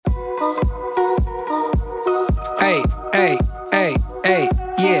Hey,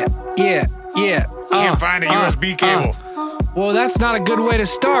 yeah. Can't find a USB cable. Well, that's not a good way to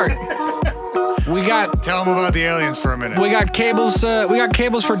start. Tell them about the aliens for a minute. We got cables. We got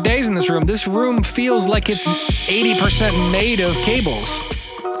cables for days in this room. This room feels like it's 80% made of cables.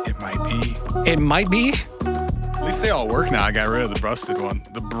 It might be. It might be. At least they all work now. I got rid of the rusted one.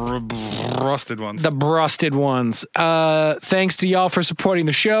 The rusted ones. The brusted ones. Thanks to y'all for supporting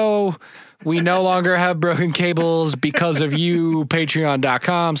the show. We no longer have broken cables because of you.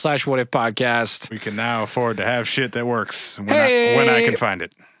 Patreon.com/whatifpodcast. We can now afford to have shit that works when I can find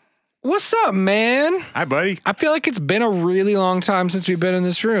it. What's up, man? Hi, buddy. I feel like it's been a really long time since we've been in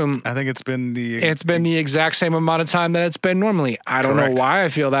this room. I think it's been the exact same amount of time that it's been normally. I don't know why I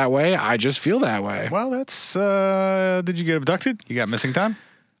feel that way. I just feel that way. Well, that's did you get abducted? You got missing time?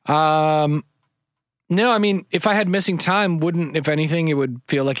 No, I mean, if I had missing time, if anything, it would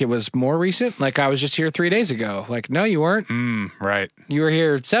feel like it was more recent. Like I was just here 3 days ago. Like, no, you weren't. Right. You were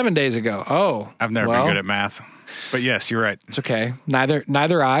here 7 days ago. Oh. I've never been good at math. But yes, you're right. It's okay. Neither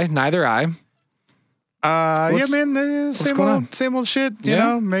I. Yeah, man, same old shit, you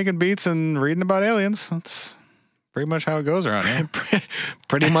know, making beats and reading about aliens. That's pretty much how it goes around here.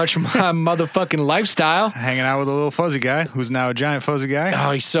 Pretty much my motherfucking lifestyle. Hanging out with a little fuzzy guy who's now a giant fuzzy guy.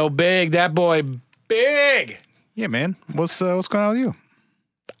 Oh, he's so big. That boy, big. Yeah, man. What's going on with you?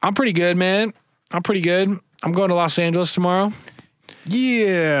 I'm pretty good, man. I'm pretty good. I'm going to Los Angeles tomorrow.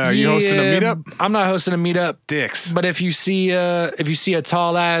 Yeah. Are you hosting a meetup? I'm not hosting a meetup. Dicks. But if you see a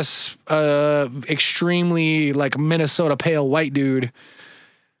tall ass, extremely like Minnesota pale white dude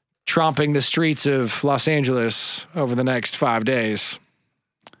tromping the streets of Los Angeles over the next 5 days,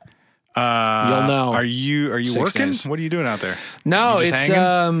 you'll know. Are you working? Days. What are you doing out there? No, it's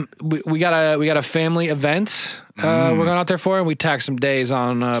we got a family event we're going out there for, and we tack some days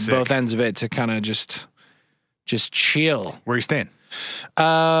on both ends of it to kind of just chill. Where are you staying?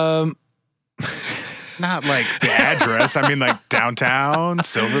 Not like the address. I mean, like downtown,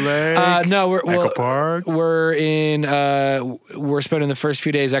 Silver Lake. No, Echo Park. We're spending the first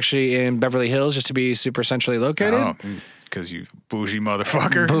few days actually in Beverly Hills, just to be super centrally located. Oh, because you bougie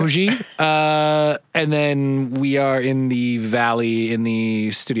motherfucker. Bougie. And then we are in the Valley, in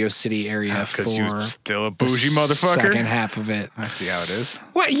the Studio City area. Because you're still a bougie motherfucker. Second half of it. I see how it is.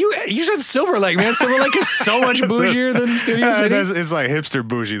 What you said Silver Lake, man? Silver Lake is so much bougier than Studio City. It's like hipster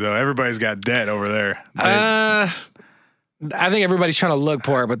bougie though. Everybody's got debt over there. I think everybody's trying to look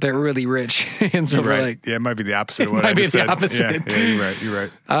poor, but they're really rich in Silver Lake. Yeah, it might be the opposite of what I just said. Opposite. Yeah, you're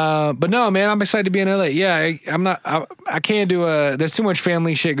right. But no, man, I'm excited to be in LA. Yeah, I can't do there's too much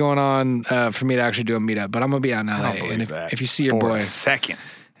family shit going on for me to actually do a meetup, but I'm going to be out in LA. I don't believe that. If you see your boy. For a second.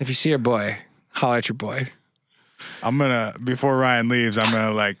 If you see your boy, holler at your boy. Before Ryan leaves, I'm going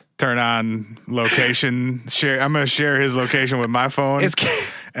to like turn on location share. I'm going to share his location with my phone.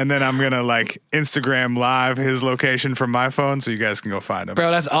 And then I'm going to like Instagram live his location from my phone so you guys can go find him.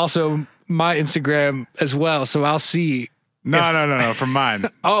 Bro, that's also my Instagram as well. So I'll see. No, from mine.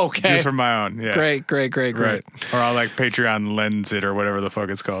 Oh, okay. Just from my own. Yeah. Great. Right. Or I'll like Patreon lens it or whatever the fuck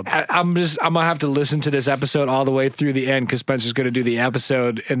it's called. I'm going to have to listen to this episode all the way through the end because Spencer's going to do the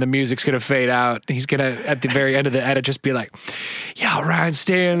episode and the music's going to fade out. He's going to, at the very end of the edit, just be like, yo, Ryan's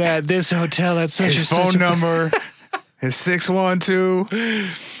staying at this hotel at such his phone number. His 612.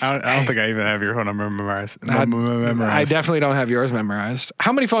 I don't think I even have your phone number memorized. I definitely don't have yours memorized.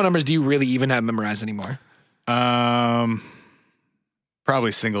 How many phone numbers do you really even have memorized anymore?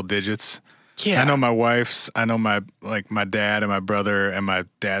 Probably single digits. Yeah. I know my wife's. I know my dad and my brother and my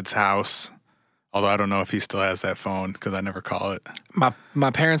dad's house. Although I don't know if he still has that phone because I never call it. My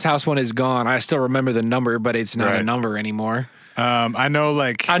parents' house one is gone. I still remember the number, but it's not a number anymore. I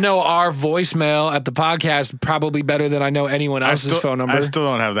know our voicemail at the podcast probably better than I know anyone else's phone number. I still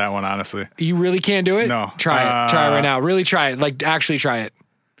don't have that one, honestly. You really can't do it? No. Try it. Try it right now. Really try it. Like, actually try it.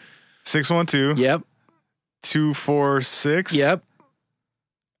 612. Yep. 246. Yep.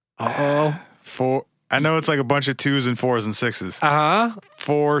 Four. I know it's like a bunch of 2s and 4s and 6s.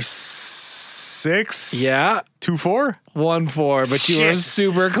 46. Yeah. 24. 14. But you were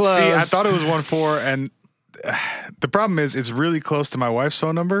super close. See, I thought it was 14, and the problem is it's really close to my wife's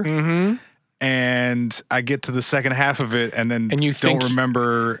phone number. Mm-hmm. And I get to the second half of it, and then don't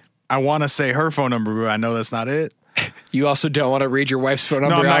remember. I want to say her phone number, but I know that's not it. You also don't want to read your wife's phone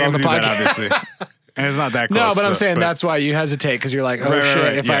number out on the podcast. That, obviously. And it's not that close. No, but I'm saying that's why you hesitate, because you're like,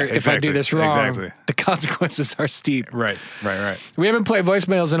 shit, if I do this wrong, the consequences are steep. Right. We haven't played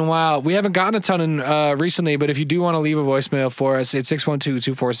voicemails in a while. We haven't gotten a ton in recently, but if you do want to leave a voicemail for us, it's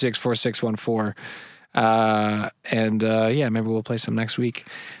 612-246-4614. Maybe we'll play some next week.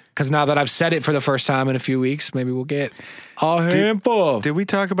 Because now that I've said it for the first time in a few weeks, maybe we'll get a handful. Did we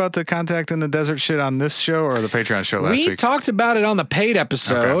talk about the Contact in the Desert shit on this show or the Patreon show last week? We talked about it on the paid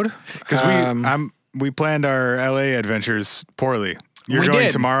episode. Because we planned our LA adventures poorly. You're going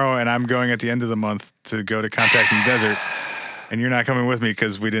tomorrow, and I'm going at the end of the month to go to Contact in the Desert, and you're not coming with me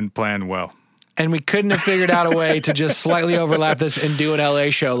because we didn't plan well. And we couldn't have figured out a way to just slightly overlap this and do an LA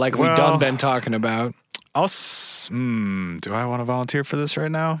show like we've done been talking about. Do I want to volunteer for this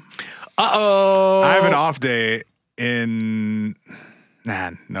right now? Uh-oh. I have an off day in...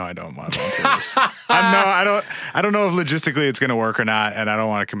 no, I don't want to volunteer for this. I don't know if logistically it's going to work or not, and I don't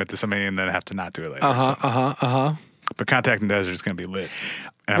want to commit to something and then have to not do it later. But Contact in the Desert is going to be lit.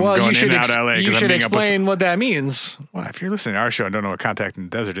 And I'm going in and out of LA. You should explain what that means. Well, if you're listening to our show and don't know what Contact in the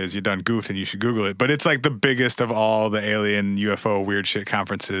Desert is, you done goofed and you should Google it. But it's like the biggest of all the alien UFO weird shit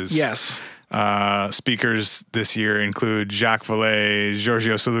conferences. Yes. Speakers this year include Jacques Vallée,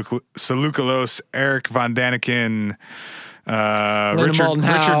 Giorgio Tsoukalos, Eric Von Daniken,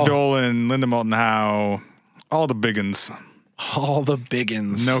 Richard Dolan, Linda Moulton Howe, all the biggins. All the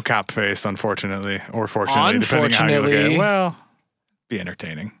biggins. No cop face, unfortunately, or fortunately, depending on how you look at it. Well, be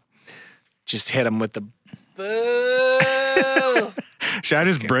entertaining. Just hit him with the... Should I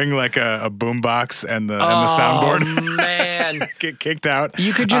just bring like a boombox and the soundboard? Oh, man. Get kicked out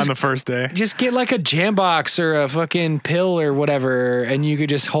you could just, on the first day. Just get like a jam box or a fucking pill or whatever, and you could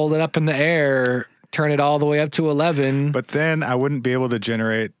just hold it up in the air, turn it all the way up to 11. But then I wouldn't be able to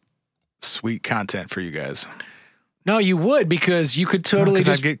generate sweet content for you guys. No, you would, because you could totally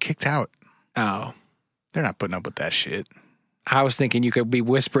I'd get kicked out. Oh. They're not putting up with that shit. I was thinking you could be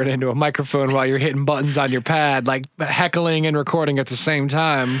whispering into a microphone while you're hitting buttons on your pad, like heckling and recording at the same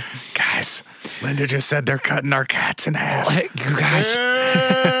time. Guys, Linda just said they're cutting our cats in half. You guys.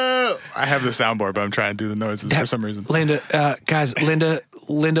 I have the soundboard, but I'm trying to do the noises for some reason. Linda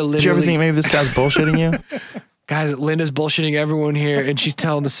literally. Did you ever think maybe this guy's bullshitting you? Guys, Linda's bullshitting everyone here, and she's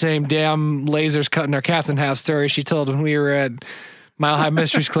telling the same damn lasers cutting our cats in half story she told when we were at Mile High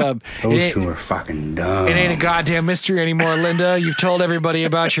Mysteries Club. Those two are fucking dumb. It ain't a goddamn mystery anymore, Linda. You've told everybody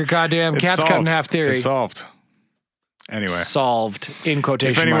about your goddamn cats cut in half theory. It's solved. Anyway. Solved, in quotation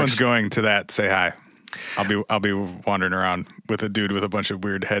marks. If anyone's marks. going to that, say hi. I'll be wandering around with a dude with a bunch of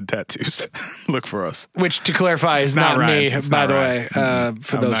weird head tattoos. Look for us. Which, to clarify, is not me, by the way,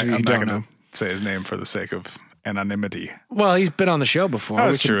 for those of you who don't know. Say his name for the sake of anonymity. Well, he's been on the show before. Oh,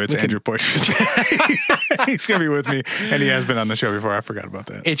 that's true. It's Andrew Poitras. He's going to be with me, and he has been on the show before. I forgot about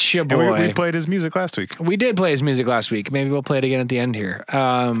that. It's your boy. And we played his music last week. We did play his music last week. Maybe we'll play it again at the end here.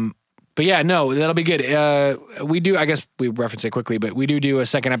 But yeah, no, that'll be good. We do, I guess we reference it quickly, but we do a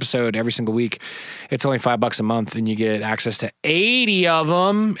second episode every single week. It's only $5 a month, and you get access to 80 of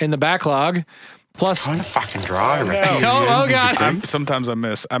them in the backlog. Plus, trying to fucking draw it. Oh God! Sometimes I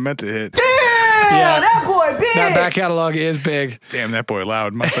miss. I meant to hit. Yeah, that boy big. That back catalog is big. Damn, that boy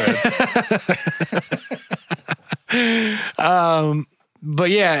loud. My bad.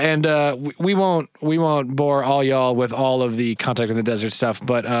 But yeah, and we won't bore all y'all with all of the Contact in the Desert stuff,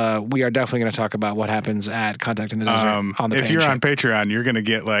 but we are definitely going to talk about what happens at Contact in the Desert on the. If you're on Patreon, you're going to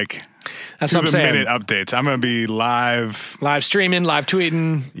get like that's what I'm saying. minute updates. I'm going to be live streaming, live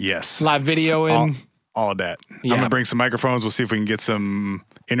tweeting, yes, live videoing, all of that. Yeah. I'm going to bring some microphones. We'll see if we can get some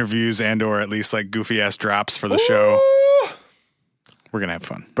interviews and or at least like goofy ass drops for the show. We're going to have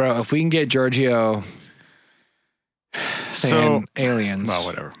fun, bro. If we can get Giorgio. So aliens. Well,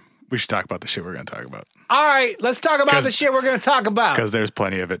 whatever. We should talk about the shit we're going to talk about. All right, let's talk about the shit we're going to talk about. Because there's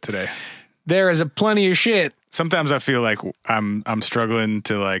plenty of it today. There is plenty of shit. Sometimes I feel like I'm struggling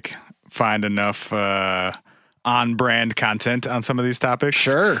to like find enough on brand content on some of these topics.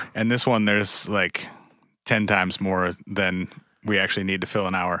 Sure. And this one, there's like 10 times more than we actually need to fill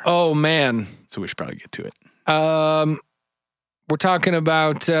an hour. Oh man. So we should probably get to it. We're talking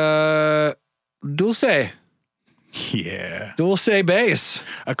about Dulce. Yeah. Dulce bass.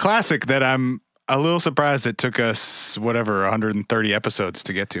 A classic that I'm a little surprised it took us, 130 episodes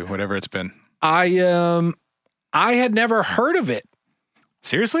to get to, whatever it's been. I had never heard of it.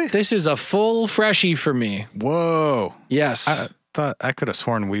 Seriously? This is a full freshie for me. Whoa. Yes. I thought I could have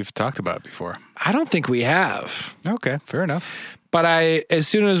sworn we've talked about it before. I don't think we have. Okay, fair enough. But as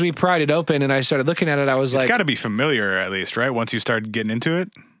soon as we pried it open and I started looking at it, I was like... It's got to be familiar at least, right? Once you start getting into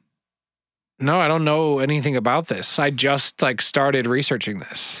it? No, I don't know anything about this. I just started researching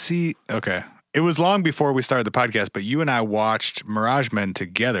this. See, okay. It was long before we started the podcast, but you and I watched Mirage Men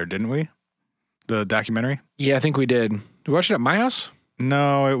together, didn't we? The documentary? Yeah, I think we did. Did we watch it at my house?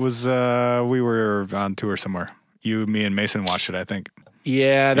 No, it was, we were on tour somewhere. You, me, and Mason watched it, I think.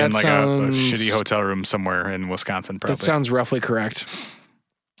 Yeah, that in like sounds... a shitty hotel room somewhere in Wisconsin, probably. That sounds roughly correct.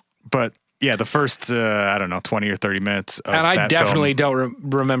 But yeah, the first, 20 or 30 minutes of and I that definitely film,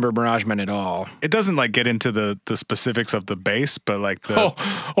 don't remember Mirage Men at all. it doesn't like get into the specifics of the base, but like the...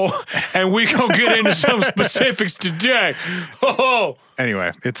 And we gonna get into some specifics today. Oh.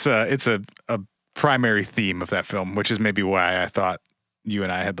 Anyway, it's a primary theme of that film, which is maybe why I thought you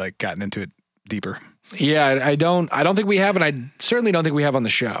and I had like gotten into it deeper. Yeah, I don't think we have, and I certainly don't think we have on the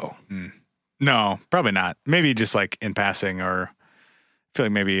show. No, probably not. Maybe just like in passing, or I feel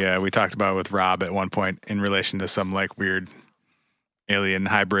like maybe we talked about it with Rob at one point in relation to some like weird alien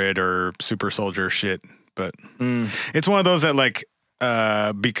hybrid or super soldier shit. But it's one of those that like,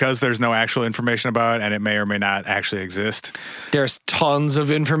 because there's no actual information about it and it may or may not actually exist. There's tons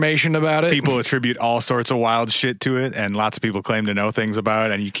of information about it. People attribute all sorts of wild shit to it, and lots of people claim to know things about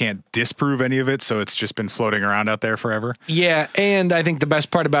it, and you can't disprove any of it, so it's just been floating around out there forever. Yeah, and I think the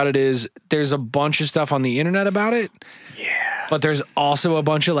best part about it is there's a bunch of stuff on the internet about it. Yeah. But there's also a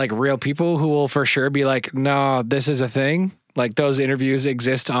bunch of like real people who will for sure be like, no, this is a thing. Like those interviews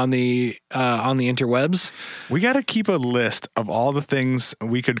exist on the interwebs. We got to keep a list of all the things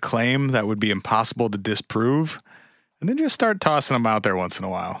we could claim that would be impossible to disprove, and then just start tossing them out there once in a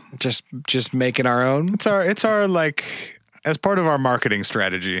while. Just making our own. It's our like as part of our marketing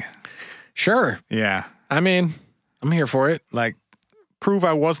strategy. Sure. Yeah. I mean, I'm here for it. Like, prove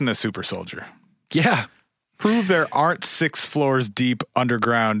I wasn't a super soldier. Yeah. Prove there aren't 6 floors deep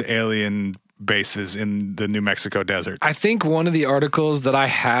underground alien bases in the New Mexico desert. I think one of the articles that I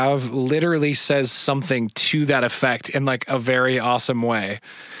have literally says something to that effect in like a very awesome way.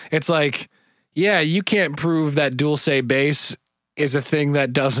 It's like, yeah, you can't prove that Dulce base is a thing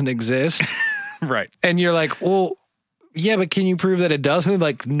that doesn't exist. Right. And you're like, well, yeah, but can you prove that it doesn't?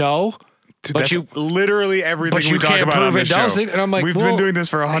 Like, no. Dude, but that's you literally everything we talk can't about prove on this it doesn't. show. And I'm like, we've well, been doing this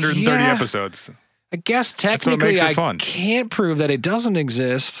for 130 yeah. episodes. I guess what technically makes it I fun. can't prove that it doesn't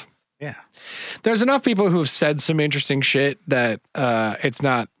exist. Yeah. There's enough people who have said some interesting shit that it's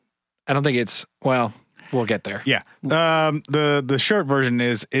not, I don't think it's, well, we'll get there. Yeah. The short version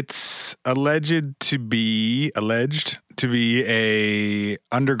is it's alleged to be a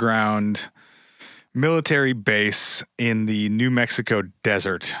underground military base in the New Mexico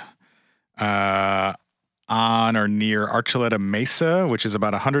desert, on or near Archuleta Mesa, which is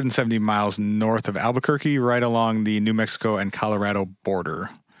about 170 miles north of Albuquerque, right along the New Mexico and Colorado border.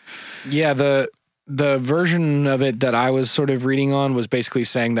 Yeah, the version of it that I was sort of reading on was basically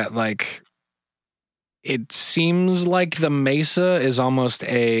saying that like it seems like the Mesa is almost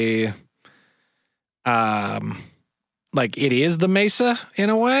a like it is the Mesa in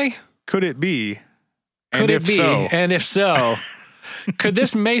a way. Could it be? Could it be? And if so, could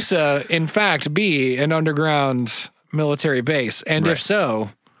this Mesa in fact be an underground military base? And Right. if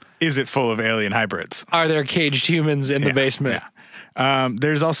so, Is it full of alien hybrids? are there caged humans in the basement? Yeah.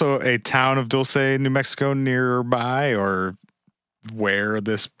 There's also a town of Dulce, New Mexico nearby, or where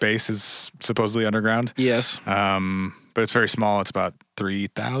this base is supposedly underground. Yes. But it's very small. It's about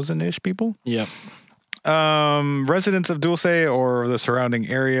 3,000-ish people. Yep. Residents of Dulce or the surrounding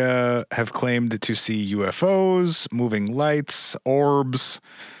area have claimed to see UFOs, moving lights, orbs,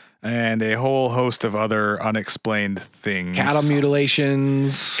 and a whole host of other unexplained things. Cattle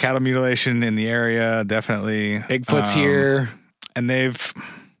mutilations. Cattle mutilation in the area, definitely. Bigfoot's here. And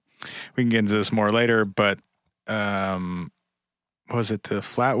we can get into this more later, but was it the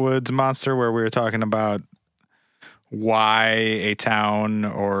Flatwoods monster where we were talking about why a town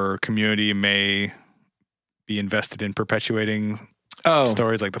or community may be invested in perpetuating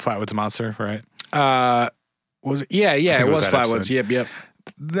stories like the Flatwoods monster, right? Was it? Yeah, it was Flatwoods. Yep.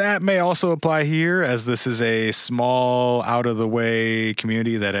 That may also apply here, as this is a small, out-of-the-way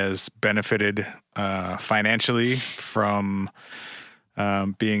community that has benefited financially from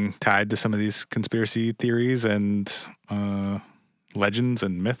being tied to some of these conspiracy theories and legends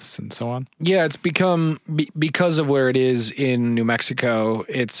and myths and so on. Yeah, it's become because of where it is in New Mexico.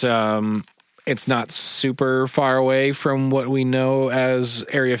 It's not super far away from what we know as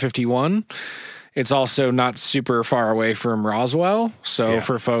Area 51. It's also not super far away from Roswell. So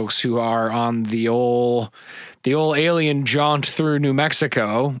for folks who are on the old alien jaunt through New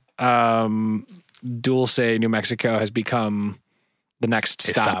Mexico, Dulce, New Mexico has become the next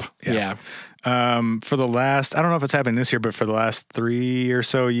stop. Yeah. For the last, I don't know if it's happening this year, but for the last 3 or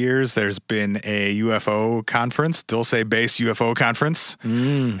so years, there's been a UFO conference, Dulce-based UFO conference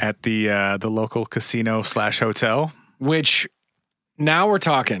at the local casino/hotel. Which now we're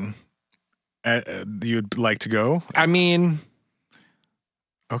talking. You'd like to go? I mean,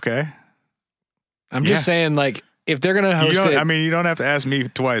 okay. I'm just saying, like, if they're gonna host it, I mean, you don't have to ask me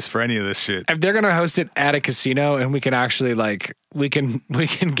twice for any of this shit. if they're gonna host it at a casino and we can actually we can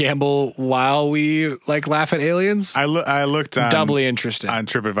gamble while we laugh at aliens. I looked on, doubly interested on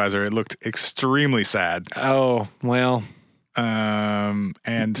TripAdvisor. It looked extremely sad. Oh well. And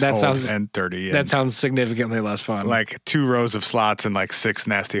that old sounds and dirty. That sounds significantly less fun. 2 rows of slots and 6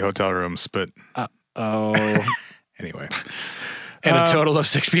 nasty hotel rooms. But anyway. And a total of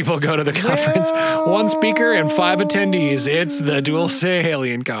 6 people go to the conference. 1 speaker and 5 attendees. It's the Dulce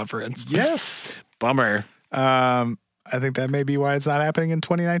Alien Conference. Yes. Bummer. I think that may be why it's not happening in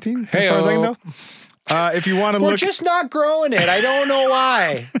 2019, as far as I can tell. If you want to look... We're just not growing it. I don't know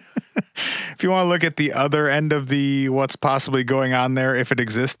why. If you want to look at the other end of the what's possibly going on there, if it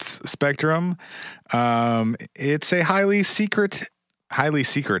exists, spectrum, it's a highly secret.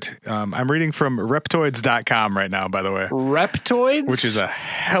 I'm reading from reptoids.com right now, by the way. Reptoids? Which is a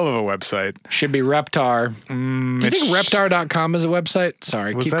hell of a website. Should be Reptar. Do you think reptar.com is a website?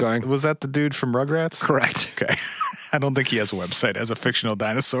 Sorry, keep going. Was that the dude from Rugrats? Correct. Okay. I don't think he has a website as a fictional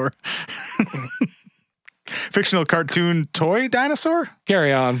dinosaur. Fictional cartoon toy dinosaur?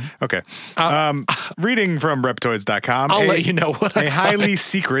 Carry on. Okay. Reading from reptoids.com. I'll let you know what I A highly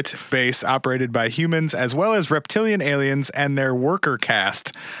secret base operated by humans as well as reptilian aliens and their worker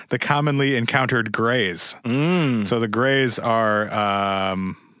caste, the commonly encountered Greys. So the Greys are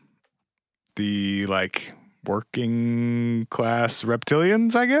the working class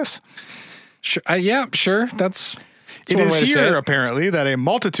reptilians, I guess? Sure. Yeah, sure. That's it is here, apparently, that a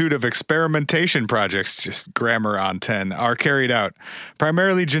multitude of experimentation projects, just grammar on 10, are carried out.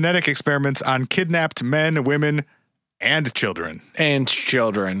 Primarily genetic experiments on kidnapped men, women, and children.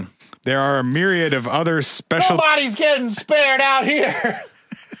 There are a myriad of other special... Nobody's getting spared out here!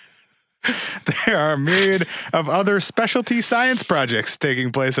 There are a myriad of other specialty science projects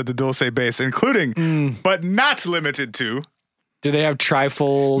taking place at the Dulce base, including, but not limited to... Do they have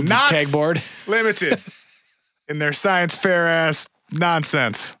trifold tag board? Limited. In their science fair ass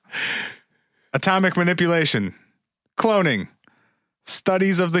nonsense. Atomic manipulation, cloning,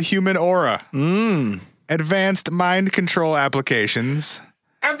 studies of the human aura, advanced mind control applications,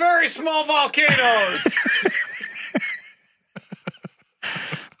 and very small volcanoes.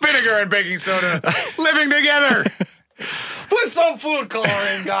 Vinegar and baking soda living together. Put some food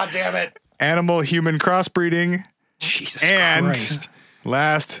coloring, goddammit. Animal human crossbreeding. Jesus and Christ.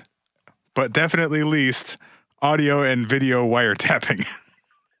 Last but definitely least, audio and video wiretapping.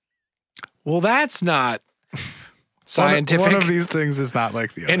 Well, that's not scientific. One of these things is not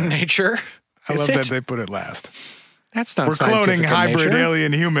like the other. In nature. I love that they put it last. That's not We're scientific cloning hybrid nature.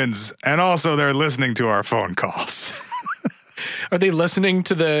 alien humans, and also they're listening to our phone calls. Are they listening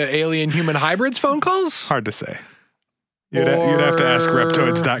to the alien human hybrids phone calls? Hard to say. You'd have to ask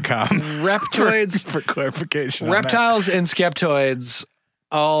reptoids.com. Reptoids. for clarification. Reptiles and skeptoids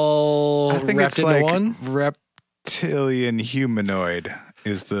all I think wrapped it's into like one? reptilian humanoid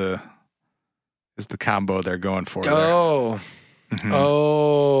is the combo they're going for there. Oh.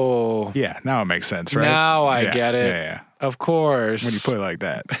 Oh. Yeah, now it makes sense, right? Now I get it. Yeah. Of course. When you put it like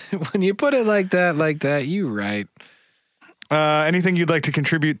that. When you put it like that, you right. Anything you'd like to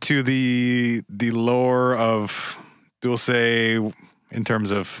contribute to the lore of Dulce in terms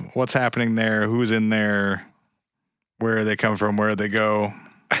of what's happening there, who's in there, where they come from, where they go?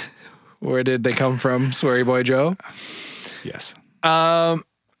 Where did they come from, Sweary Boy Joe? Yes. I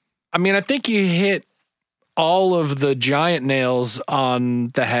mean, I think you hit all of the giant nails on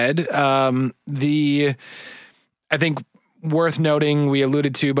the head. I think worth noting, we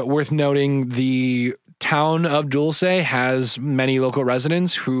alluded to, but worth noting, the town of Dulce has many local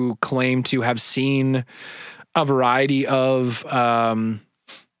residents who claim to have seen a variety of,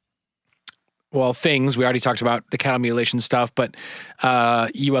 things. We already talked about the cattle mutilation stuff, but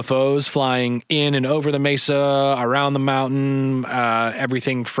UFOs flying in and over the mesa, around the mountain,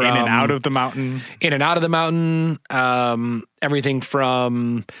 everything from... In and out of the mountain. Everything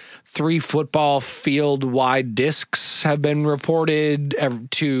from 3 football field wide discs have been reported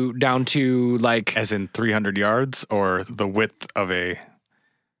down to As in 300 yards or the width of a...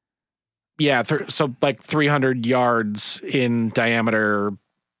 Yeah, so 300 yards in diameter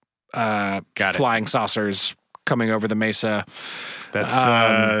flying saucers coming over the mesa. That's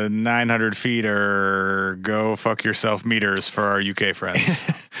 900 feet or go fuck yourself meters for our UK friends.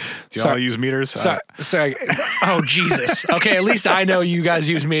 Do y'all use meters? Sorry. Oh, Jesus. Okay, at least I know you guys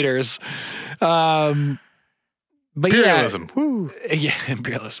use meters. But imperialism. Yeah, woo. Yeah,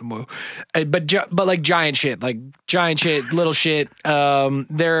 imperialism. Woo. But giant shit, little shit.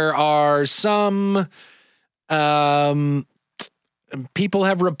 There are some people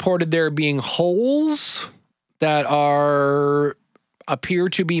have reported there being holes that appear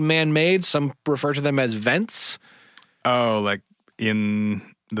to be man-made. Some refer to them as vents. Oh, like in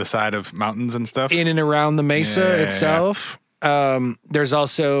the side of mountains and stuff? In and around the mesa itself. There's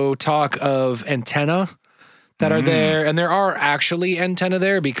also talk of antenna that are there. And there are actually antenna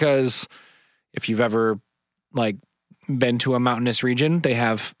there because if you've ever like been to a mountainous region, they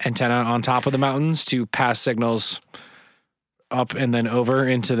have antenna on top of the mountains to pass signals up and then over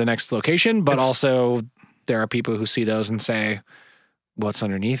into the next location. But also there are people who see those and say, what's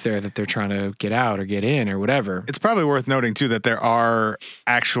underneath there that they're trying to get out or get in or whatever. It's probably worth noting too that there are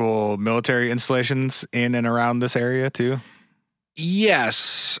actual military installations in and around this area too.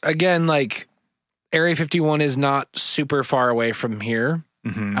 Yes. Again, like Area 51 is not super far away from here.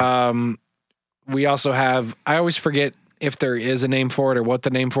 Mm-hmm. We also have, I always forget if there is a name for it or what the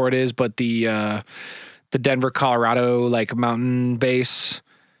name for it is, but the Denver, Colorado, like mountain base.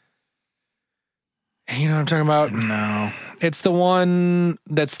 You know what I'm talking about? No. It's the one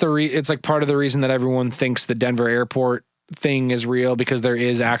that's it's like part of the reason that everyone thinks the Denver airport thing is real because there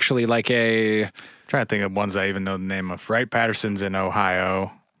is actually like I'm trying to think of ones I even know the name of. Wright-Patterson's in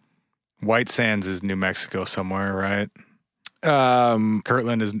Ohio. White Sands is New Mexico somewhere, right?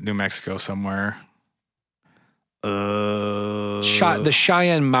 Kirtland is New Mexico somewhere. The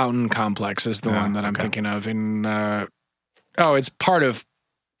Cheyenne Mountain Complex is the one that I'm thinking of. It's part of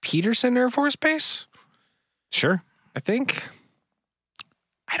Peterson Air Force Base? Sure. I think.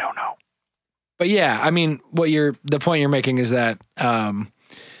 I don't know. But yeah, I mean, the point you're making is that, and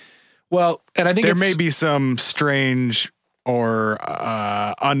I think there may be some strange or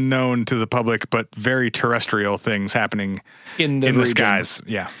unknown to the public, but very terrestrial things happening in the skies.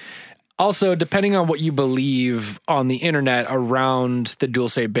 Yeah. Also, depending on what you believe on the internet around the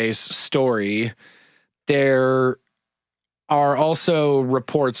Dulce base story, there are also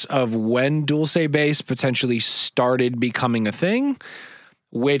reports of when Dulce base potentially started becoming a thing,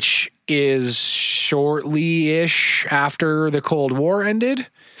 which is shortly-ish after the Cold War ended.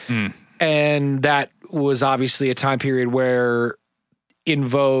 And that was obviously a time period where in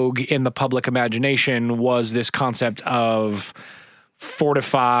vogue in the public imagination was this concept of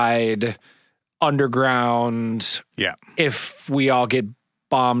fortified underground. Yeah. If we all get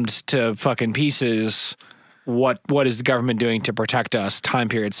bombed to fucking pieces, what is the government doing to protect us time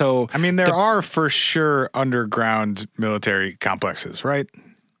period? So I mean, there are for sure underground military complexes, right?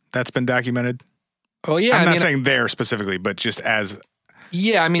 That's been documented. Oh yeah. I'm not saying there specifically, but just as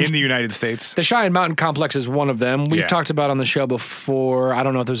in the United States. The Cheyenne Mountain Complex is one of them. We've talked about on the show before. I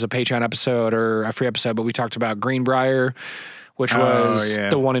don't know if there was a Patreon episode or a free episode, but we talked about Greenbrier, which was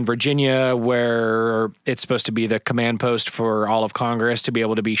the one in Virginia where it's supposed to be the command post for all of Congress to be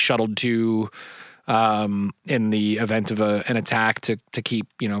able to be shuttled to in the event of an attack to keep,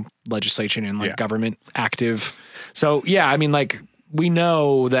 legislation and government active. So, yeah, I mean, like, we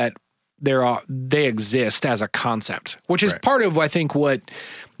know that they exist as a concept, which is part of, I think, what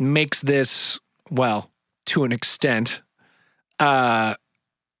makes this, to an extent, it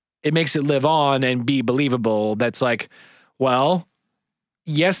makes it live on and be believable. That's like,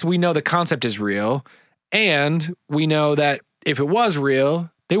 yes, we know the concept is real, and we know that if it was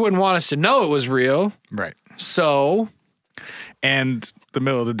real, they wouldn't want us to know it was real. Right. So. And the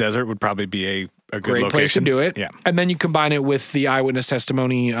middle of the desert would probably be a good great location. Place to do it. Yeah. And then you combine it with the eyewitness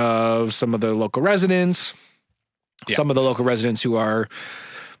testimony of some of the local residents, some of the local residents who are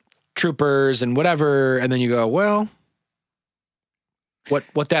troopers and whatever. And then you go,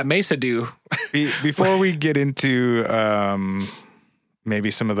 what that Mesa do? Before we get into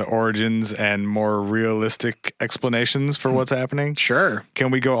maybe some of the origins and more realistic explanations for what's happening. Sure. Can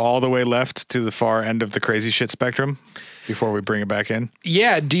we go all the way left to the far end of the crazy shit spectrum before we bring it back in?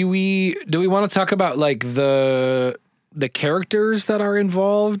 Yeah. Do we want to talk about like the characters that are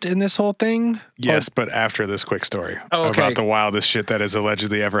involved in this whole thing? Yes, but after this quick story about the wildest shit that has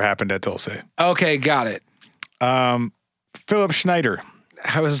allegedly ever happened at Dulce. Okay, got it. Philip Schneider.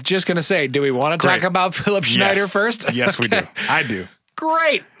 I was just going to say, do we want to talk about Philip Schneider first? Yes, we do. I do.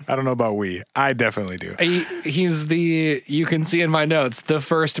 Great. I don't know about we. I definitely do. He's you can see in my notes, the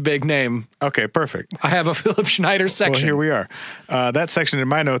first big name. Okay, perfect. I have a Philip Schneider section. Well, here we are. That section in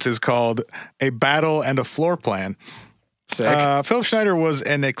my notes is called A Battle and a Floor Plan. Sick. Philip Schneider was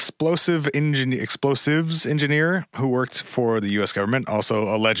an explosives engineer who worked for the U.S. government, also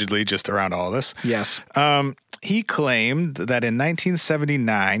allegedly just around all this. Yes. He claimed that in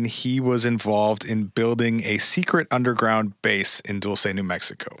 1979, he was involved in building a secret underground base in Dulce, New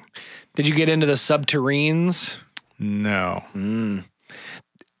Mexico. Did you get into the subterraneans? No.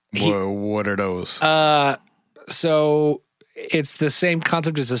 What are those? So it's the same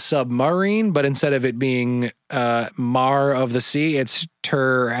concept as a submarine, but instead of it being Mar of the sea, it's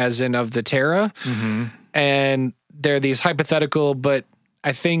Ter as in of the Terra. Mm-hmm. And they're these hypothetical, but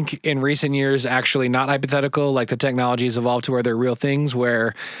I think in recent years, actually not hypothetical, like the technology has evolved to where they're real things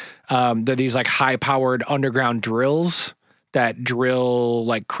where they're these like high-powered underground drills that drill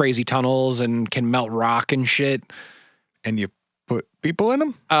like crazy tunnels and can melt rock and shit. And you put people in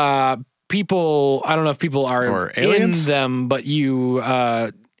them? People, I don't know if people are Or aliens? in them, but you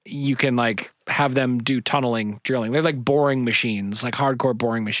can like have them do tunneling, drilling. They're like boring machines, like hardcore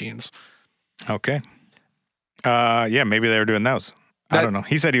boring machines. Okay. Yeah, maybe they were doing those. I don't know.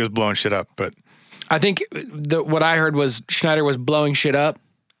 He said he was blowing shit up, but I think what I heard was Schneider was blowing shit up.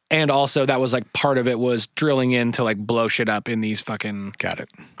 And also that was like part of it was drilling in to like blow shit up in these fucking got it.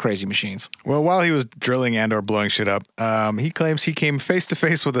 crazy machines. Well, while he was drilling and or blowing shit up, he claims he came face to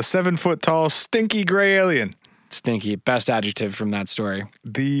face with a 7-foot tall, stinky gray alien. Stinky, best adjective from that story.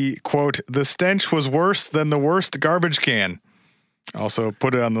 The quote, the stench was worse than the worst garbage can. Also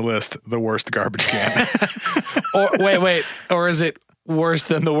put it on the list, the worst garbage can. Or wait. Or is it worse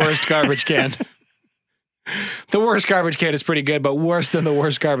than the worst garbage can? The worst garbage can is pretty good, but worse than the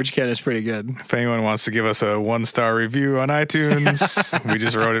worst garbage can is pretty good. If anyone wants to give us a 1-star review on iTunes, we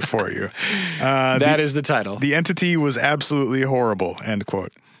just wrote it for you. That is the title. The entity was absolutely horrible, end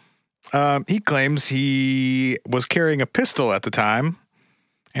quote. He claims he was carrying a pistol at the time,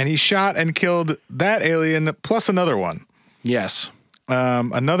 and he shot and killed that alien plus another one. Yes.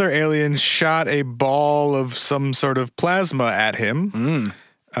 Another alien shot a ball of some sort of plasma at him,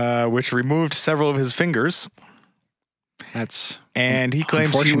 which removed several of his fingers. And he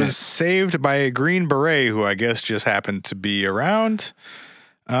claims he was saved by a Green Beret who I guess just happened to be around.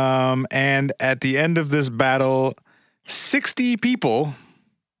 And at the end of this battle, 60 people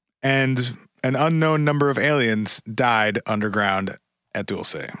and an unknown number of aliens died underground at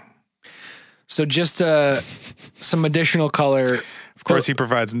Dulce. So just some additional color. Of course, he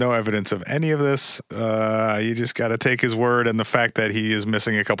provides no evidence of any of this. You just got to take his word and the fact that he is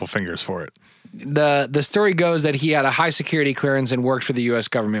missing a couple fingers for it. The story goes that he had a high security clearance and worked for the U.S.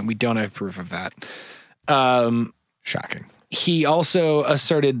 government. We don't have proof of that. Shocking. He also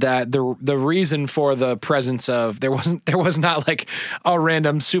asserted that the reason for the presence of there was not like a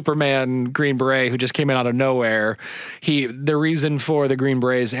random Superman Green Beret who just came in out of nowhere. The reason for the Green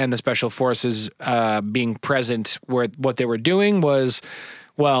Berets and the Special Forces being present where what they were doing was,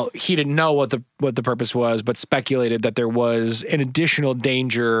 well, he didn't know what the purpose was, but speculated that there was an additional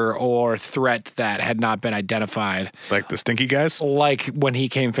danger or threat that had not been identified. Like the stinky guys? Like when he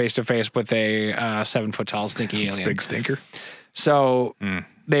came face to face with a 7-foot tall stinky alien. Big stinker. So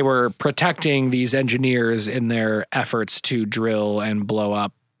they were protecting these engineers in their efforts to drill and blow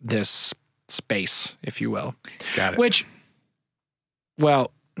up this space, if you will. Got it. Which,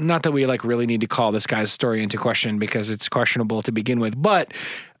 well, not that we like really need to call this guy's story into question because it's questionable to begin with. But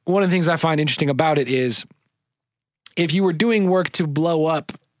one of the things I find interesting about it is if you were doing work to blow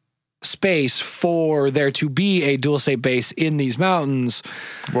up space for there to be a Dulce base in these mountains.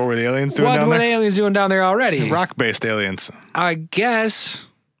 What were the aliens doing down there? What were the aliens doing down there already? Rock-based aliens. I guess.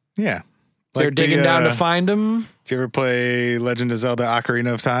 Yeah. Like they're digging down to find them. Did you ever play Legend of Zelda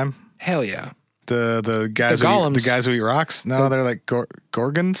Ocarina of Time? Hell yeah. The guys who eat rocks? No, they're like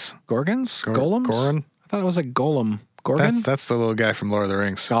Gorgons. Gorgons? Golems? Goron? I thought it was like Golem. Gorgon? That's the little guy from Lord of the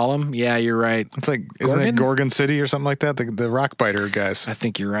Rings. Gollum? Yeah, you're right. It's like, isn't it Gorgon City or something like that? The rock biter guys. I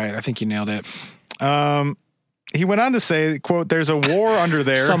think you're right. I think you nailed it. He went on to say, quote, there's a war under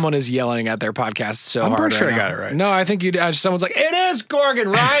there. Someone is yelling at their podcast so hard. I'm pretty sure right I now. got it right. No, I think someone's like, it is Gorgon,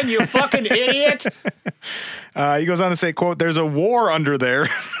 Ryan, you fucking idiot. He goes on to say, quote, there's a war under there,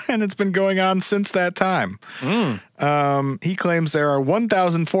 and it's been going on since that time. He claims there are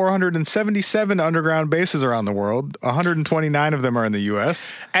 1,477 underground bases around the world. 129 of them are in the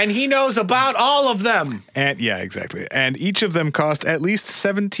U.S. And he knows about all of them. And yeah, exactly. And each of them cost at least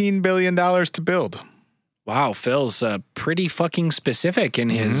 $17 billion to build. Wow, Phil's pretty fucking specific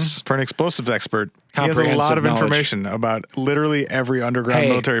in his... For an explosives expert, he has a lot of information about literally every underground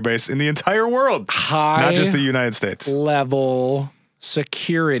military base in the entire world. Not just the United States. Level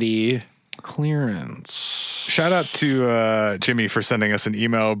security clearance. Shout out to Jimmy for sending us an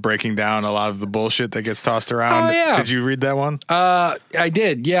email breaking down a lot of the bullshit that gets tossed around. Oh, yeah. Did you read that one? I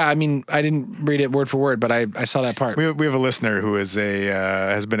did. Yeah. I mean, I didn't read it word for word, but I saw that part. We have a listener who is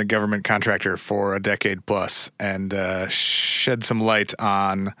has been a government contractor for a decade plus and shed some light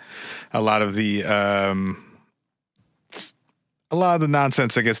on a lot of the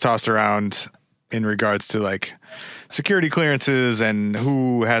nonsense that gets tossed around in regards to like security clearances and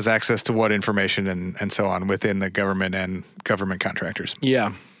who has access to what information and so on within the government and government contractors.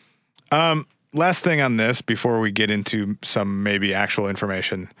 Yeah. Last thing on this before we get into some maybe actual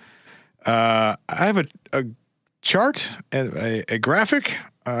information. I have a chart, a graphic,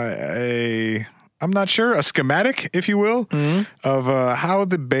 I'm not sure, a schematic, if you will, of how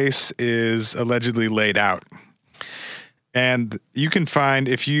the base is allegedly laid out. And you can find,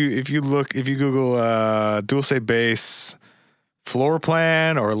 if you Google Dulce base floor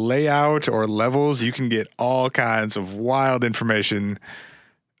plan or layout or levels, you can get all kinds of wild information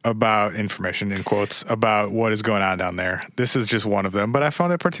in quotes, about what is going on down there. This is just one of them, but I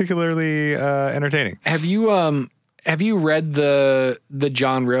found it particularly entertaining. Have you read the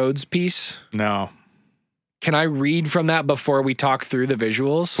John Rhodes piece? No. Can I read from that before we talk through the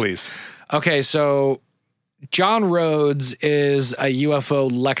visuals? Please. Okay, so John Rhodes is a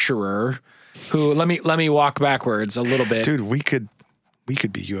UFO lecturer who, let me walk backwards a little bit. Dude, we could be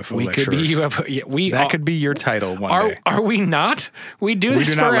UFO we lecturers. Could be UFO. Yeah, that could be your title one day. Are we not? We do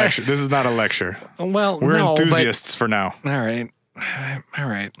this not lecture. This is not a lecture. Well, we're enthusiasts for now. All right.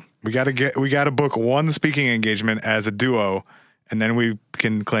 We got to book one speaking engagement as a duo, and then we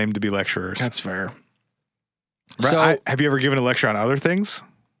can claim to be lecturers. That's fair. Right, So, have you ever given a lecture on other things?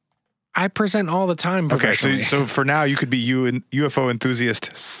 I present all the time professionally. Okay, so for now, you could be UFO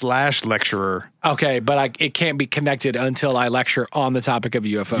enthusiast / lecturer. Okay, but it can't be connected until I lecture on the topic of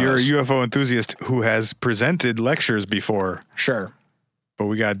UFOs. You're a UFO enthusiast who has presented lectures before. Sure. But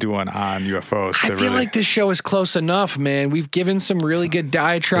we got to do one on UFOs. I feel like this show is close enough, man. We've given some really good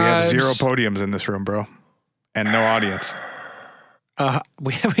diatribes. We have 0 podiums in this room, bro. And no audience.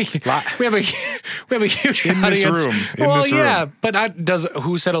 We have a huge in audience. This room. But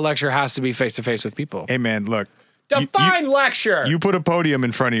who said a lecture has to be face to face with people? Hey man, look. Define lecture. You put a podium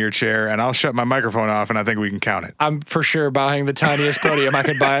in front of your chair, and I'll shut my microphone off, and I think we can count it. I'm for sure buying the tiniest podium I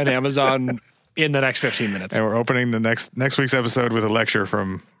could buy on Amazon in the next 15 minutes. And we're opening the next week's episode with a lecture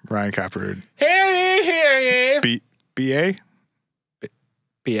from Ryan Copperwood. Hear ye. BA.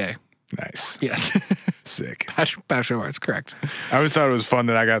 BA. Nice. Yes. Sick. Bachelor of Arts, correct. I always thought it was fun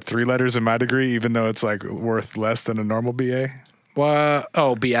that I got 3 letters in my degree, even though it's like worth less than a normal BA.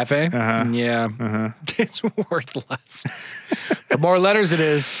 BFA? Uh-huh. Yeah. Uh-huh. It's worth less. The more letters it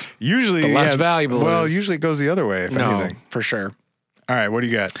is, usually the less valuable Well, it is. usually it goes the other way, if anything. For sure. All right, what do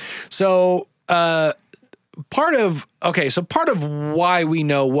you got? So, part of why we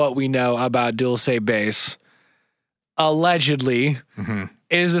know what we know about Dulce Base, allegedly,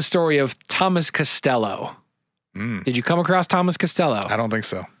 is the story of Thomas Costello. Did you come across Thomas Costello? I don't think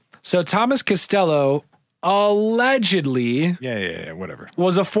so. So Thomas Costello allegedly whatever,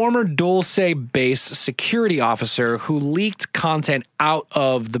 was a former Dulce base security officer who leaked content out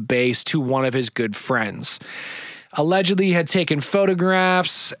of the base to one of his good friends. Allegedly had taken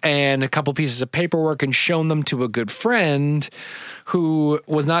photographs and a couple pieces of paperwork and shown them to a good friend who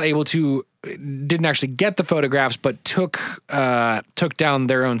was not able to, didn't actually get the photographs, but took down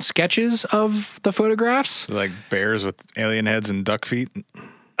their own sketches of the photographs. Like bears with alien heads and duck feet?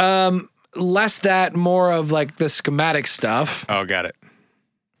 Less that, more of like the schematic stuff. Oh, got it.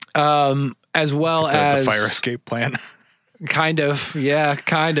 As well as the fire escape plan. Kind of. Yeah,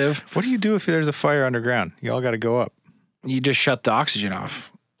 kind of. What do you do if there's a fire underground? You all got to go up. You just shut the oxygen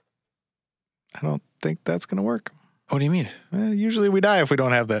off. I don't think that's going to work. What do you mean? Usually we die if we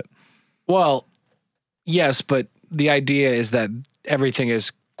don't have that. Well, yes, but the idea is that everything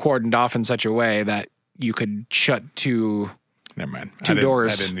is cordoned off in such a way that you could shut two Never mind.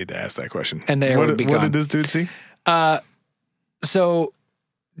 doors. I didn't need to ask that question. And they would be gone. What did this dude see? So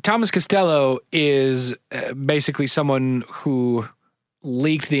Thomas Costello is basically someone who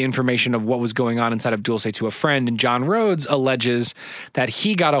leaked the information of what was going on inside of Dulce to a friend, and John Rhodes alleges that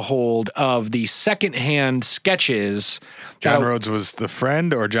he got a hold of the secondhand sketches. John Rhodes was the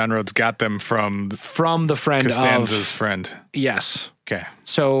friend, or John Rhodes got them from the friend Costanza's friend? Yes. Okay.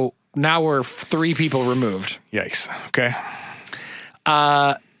 So now we're 3 people removed. Yikes. Okay.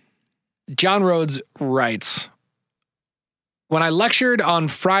 John Rhodes writes, "When I lectured on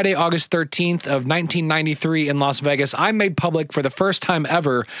Friday, August 13th of 1993 in Las Vegas, I made public for the first time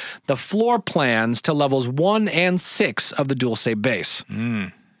ever the floor plans to levels 1 and 6 of the Dulce base.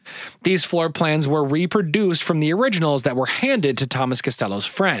 These floor plans were reproduced from the originals that were handed to Thomas Costello's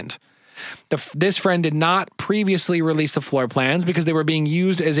friend. This friend did not previously release the floor plans because they were being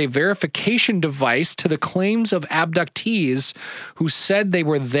used as a verification device to the claims of abductees who said they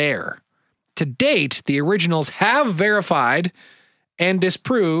were there. To date, the originals have verified and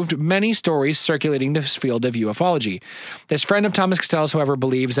disproved many stories circulating this field of ufology. This friend of Thomas Castell's, however,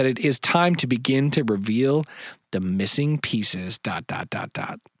 believes that it is time to begin to reveal the missing pieces, ...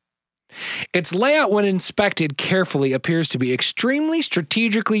 Its layout, when inspected carefully, appears to be extremely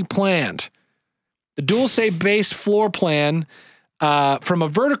strategically planned. The Dulce base floor plan, from a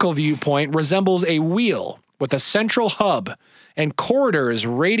vertical viewpoint, resembles a wheel with a central hub and corridors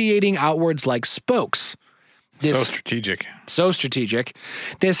radiating outwards like spokes. So strategic. So strategic.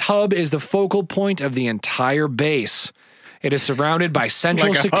 This hub is the focal point of the entire base. It is surrounded by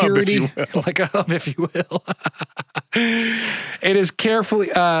central security, like a hub, if you will. It is carefully.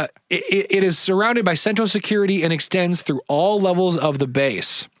 It is surrounded by central security and extends through all levels of the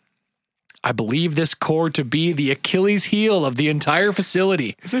base. I believe this core to be the Achilles heel of the entire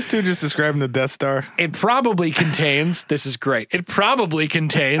facility. Is this dude just describing the Death Star? It probably contains, this is great, it probably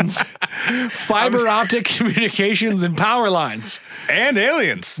contains fiber optic communications and power lines. And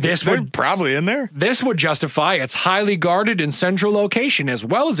aliens. They're probably in there. This would justify its highly guarded and central location, as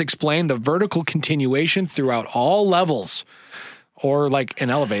well as explain the vertical continuation throughout all levels, or like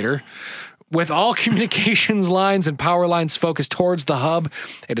an elevator. With all communications lines and power lines focused towards the hub,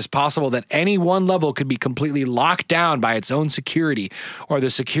 it is possible that any one level could be completely locked down by its own security, or the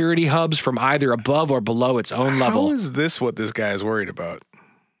security hubs from either above or below its own level. How is this what this guy is worried about?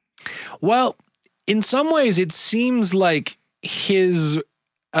 Well, in some ways, it seems like his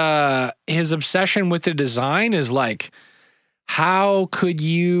obsession with the design is like, how could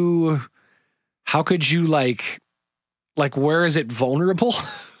you like where is it vulnerable?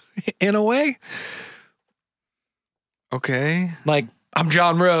 In a way. Okay. Like, I'm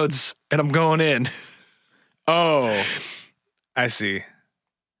John Rhodes and I'm going in. Oh, I see.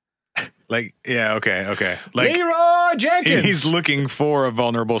 Like, yeah, okay. Like, Leroy Jenkins. He's looking for a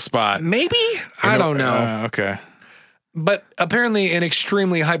vulnerable spot. Maybe? I don't know. Okay. But apparently an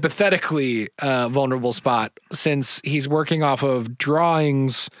extremely hypothetically vulnerable spot, since he's working off of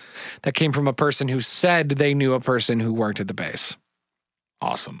drawings that came from a person who said they knew a person who worked at the base.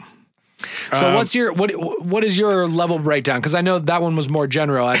 Awesome. So what is your level breakdown? Because I know that one was more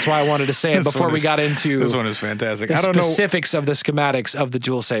general. That's why I wanted to say it before we got into this one is fantastic. The specifics of the schematics of the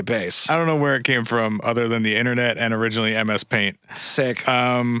Dulce base. I don't know where it came from other than the internet and originally MS Paint. Sick.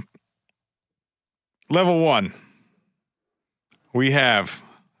 Level 1. We have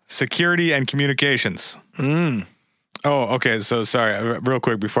security and communications. Oh, okay. So sorry, real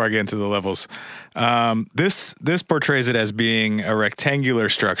quick before I get into the levels. This portrays it as being a rectangular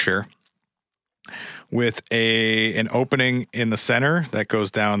structure with an opening in the center that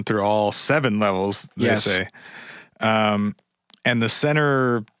goes down through all 7 levels, they say. And the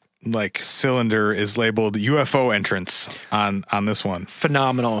center like cylinder is labeled UFO entrance on this one.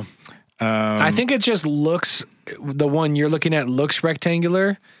 Phenomenal. I think it just looks, the one you're looking at looks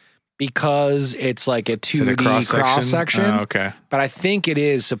rectangular because it's like a 2D cross section. Okay. But I think it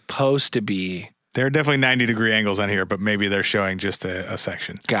is supposed to be. There are definitely 90-degree angles on here, but maybe they're showing just a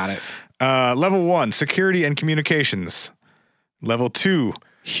section. Got it. Level 1, security and communications. Level 2,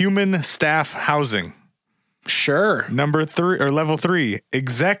 human staff housing. Sure. Level 3,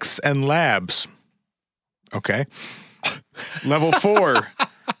 execs and labs. Okay. Level 4,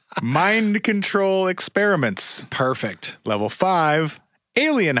 mind control experiments. Perfect. Level 5,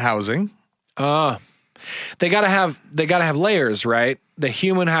 alien housing. They gotta have layers, right? The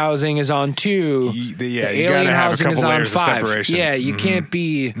human housing is on 2. You gotta have a couple layers of separation. Yeah, you can't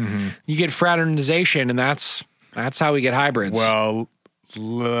be. You get fraternization, and that's how we get hybrids. Well,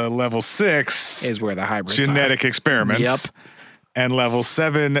 level 6 is where the hybrids genetic are. experiments. Yep. And level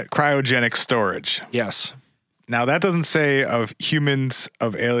 7 cryogenic storage. Yes. Now that doesn't say of humans,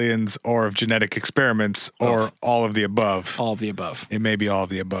 of aliens, or of genetic experiments, or all of the above. All of the above. It may be all of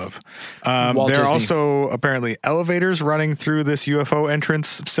the above. There Disney. are also apparently elevators running through this UFO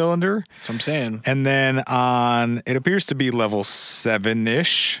entrance cylinder. That's what I'm saying. And then it appears to be level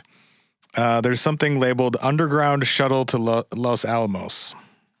 7-ish. There's something labeled underground shuttle to Los Alamos.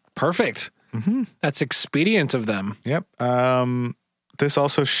 Perfect. That's expedient of them. Yep. This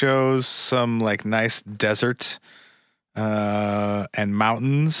also shows some like nice desert and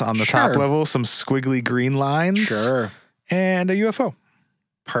mountains on the top level, some squiggly green lines. Sure. And a UFO.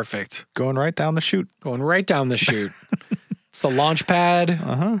 Perfect. Going right down the chute. It's the launch pad.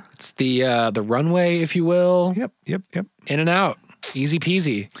 It's the runway, if you will. Yep. In and out. Easy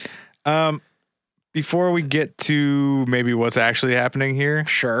peasy. Before we get to maybe what's actually happening here.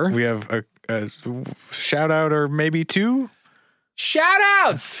 Sure. We have a shout out or maybe 2. Shout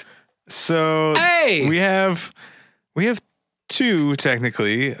outs. So hey, we have 2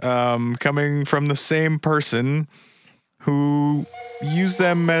 technically coming from the same person who used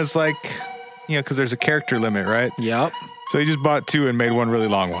them as like, because there's a character limit, right? Yep. So he just bought 2 and made one really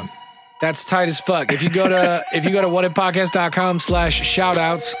long one. That's tight as fuck. If you go to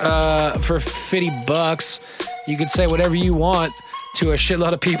whatifpodcast.com/shoutouts for $50, you can say whatever you want to a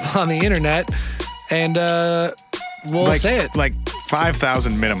shitload of people on the internet, and we'll say it. Like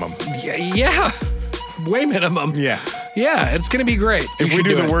 5,000 minimum. Yeah. Way minimum. Yeah. Yeah, it's gonna be great. If we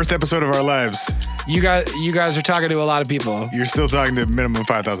do the worst episode of our lives, you guys are talking to a lot of people. You're still talking to minimum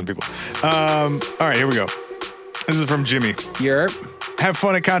 5,000 people. All right, here we go. This is from Jimmy. Europe. Have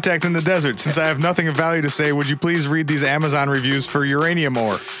fun at Contact in the Desert. Since I have nothing of value to say, would you please read these Amazon reviews for uranium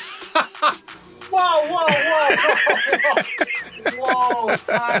ore? Whoa. Whoa,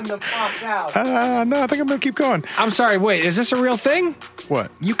 time the fuck out. No, I think I'm going to keep going. I'm sorry, wait, is this a real thing?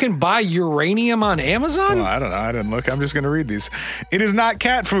 What? You can buy uranium on Amazon? Well, I don't know. I didn't look. I'm just going to read these. It is not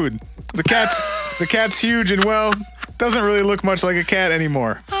cat food. The cat's huge and, well, doesn't really look much like a cat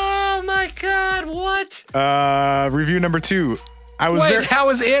anymore. Oh, my God, what? Review number 2. That was the whole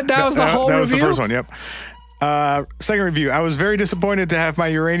review? That was the first one, yep. Second review. I was very disappointed to have my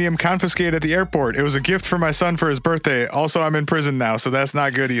uranium confiscated at the airport. It was a gift for my son for his birthday. Also, I'm in prison now, so that's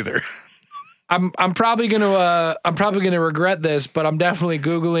not good either. I'm probably gonna regret this, but I'm definitely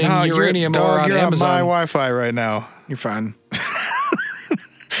Googling uranium ore on Amazon. On my Wi-Fi right now. You're fine.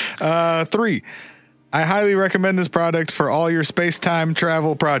 3. I highly recommend this product for all your space-time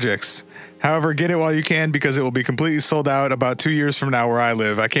travel projects. However, get it while you can because it will be completely sold out about 2 years from now where I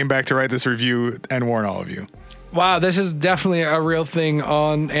live. I came back to write this review and warn all of you. Wow, this is definitely a real thing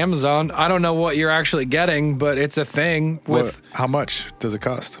on Amazon. I don't know what you're actually getting, but it's a thing. How much does it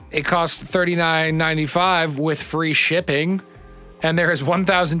cost? It costs $39.95 with free shipping, and there is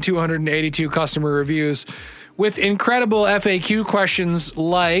 1,282 customer reviews with incredible FAQ questions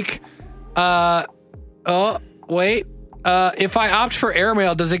like, if I opt for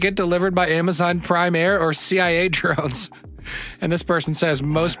airmail, does it get delivered by Amazon Prime Air or CIA drones? And this person says,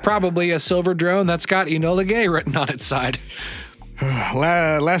 most probably a silver drone that's got Enola Gay written on its side.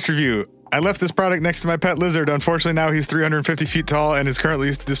 Last review. I left this product next to my pet lizard. Unfortunately, now he's 350 feet tall and is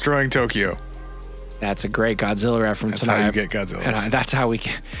currently destroying Tokyo. That's a great Godzilla reference. That's how you get Godzillas. That's how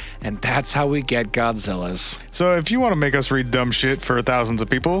we get Godzillas. So if you want to make us read dumb shit for thousands of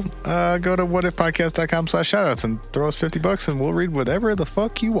people, go to whatifpodcast.com/shoutouts and throw us $50 and we'll read whatever the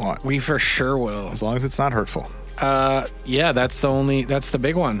fuck you want. We for sure will. As long as it's not hurtful. Yeah, that's the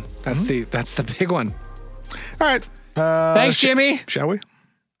big one. That's the big one. All right. Thanks, Jimmy. Shall we?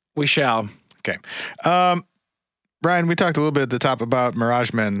 We shall. Okay. Ryan, we talked a little bit at the top about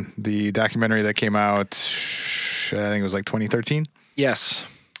Mirage Men, the documentary that came out, I think it was like 2013. Yes.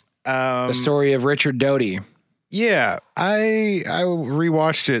 The story of Richard Doty. Yeah. I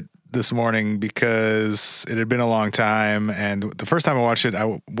rewatched it this morning because it had been a long time. And the first time I watched it,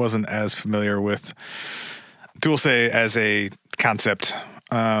 I wasn't as familiar with Dulce as a concept.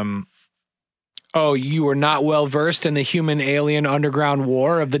 Oh, you were not well versed in the human-alien underground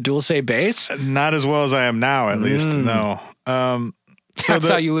war of the Dulce base? Not as well as I am now, at least. No. That's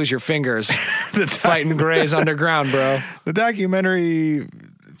how you lose your fingers. Fighting Greys underground, bro. The documentary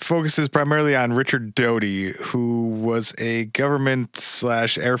focuses primarily on Richard Doty, who was a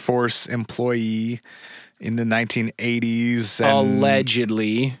government/Air Force employee in the 1980s.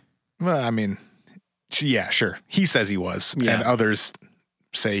 Allegedly. Well, I mean, yeah, sure. He says he was, and others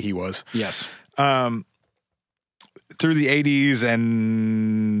say he was. Yes. Through the 80s,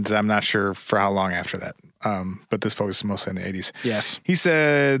 and I'm not sure for how long after that. But this focuses mostly on the 80s. Yes. He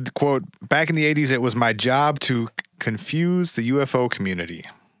said, quote, back in the 80s, it was my job to confuse the UFO community.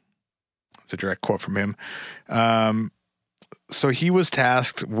 That's a direct quote from him. So he was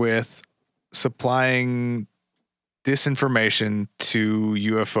tasked with supplying disinformation to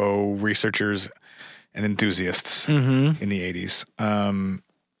UFO researchers and enthusiasts in the 80s.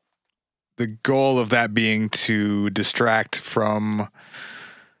 The goal of that being to distract from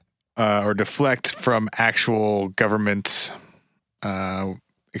or deflect from actual government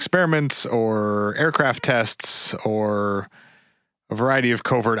experiments or aircraft tests or a variety of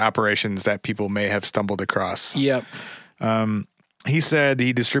covert operations that people may have stumbled across. Yep. He said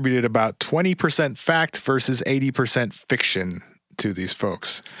he distributed about 20% fact versus 80% fiction to these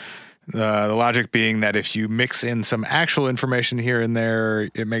folks. The logic being that if you mix in some actual information here and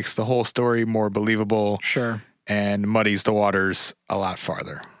there, it makes the whole story more believable. Sure. And muddies the waters a lot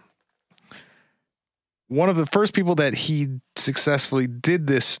farther. One of the first people that he successfully did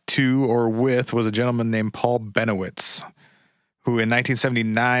this to or with was a gentleman named Paul Benowitz, who in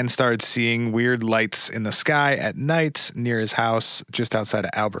 1979 started seeing weird lights in the sky at night near his house just outside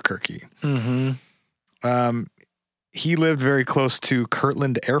of Albuquerque. he lived very close to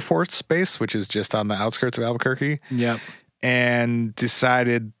Kirtland Air Force Base, which is just on the outskirts of Albuquerque. Yep. And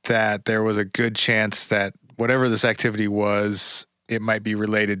decided that there was a good chance that whatever this activity was, it might be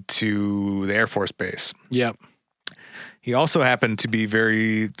related to the Air Force Base. Yep. He also happened to be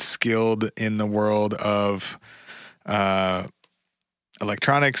very skilled in the world of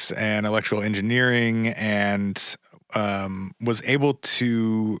electronics and electrical engineering, and was able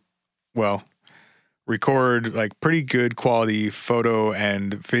to, record like pretty good quality photo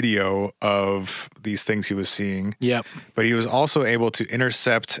and video of these things he was seeing. Yep. But he was also able to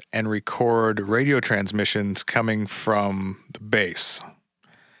intercept and record radio transmissions coming from the base.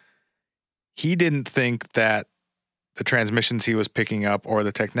 He didn't think that the transmissions he was picking up or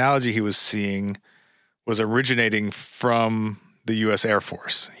the technology he was seeing was originating from the U.S. Air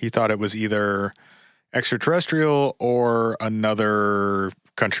Force. He thought it was either extraterrestrial or another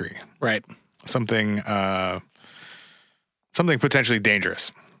country. Right. Something potentially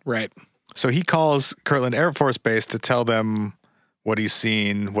dangerous. Right. So he calls Kirtland Air Force Base to tell them what he's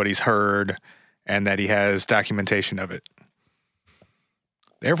seen, what he's heard, and that he has documentation of it.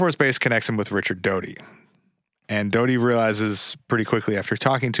 The Air Force Base connects him with Richard Doty. And Doty realizes pretty quickly after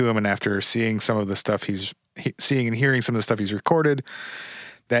talking to him and after seeing some of the stuff he's seeing and hearing some of the stuff he's recorded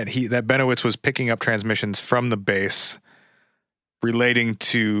that Benowitz was picking up transmissions from the base relating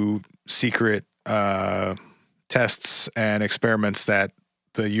to secret tests and experiments that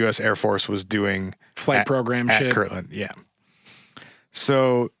the U.S. Air Force was doing flight program at shit. Kirtland. Yeah.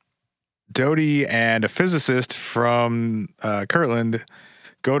 So Doty and a physicist from Kirtland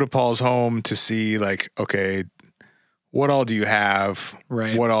go to Paul's home to see, like, okay, what all do you have?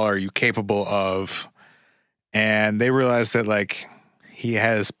 Right. What all are you capable of? And they realize that, like, he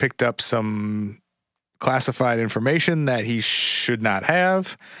has picked up some classified information that he should not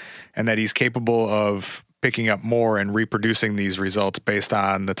have, and that he's capable of picking up more and reproducing these results based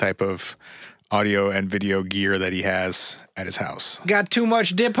on the type of audio and video gear that he has at his house. Got too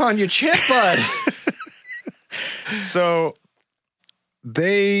much dip on your chip, bud. So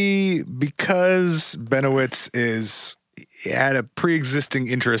because Benowitz had a pre-existing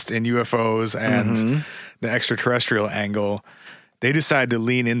interest in UFOs and the extraterrestrial angle, they decide to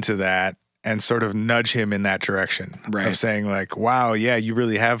lean into that and sort of nudge him in that direction. Right. Of saying, like, wow, yeah, you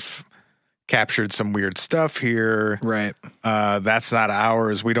really have captured some weird stuff here. Right. That's not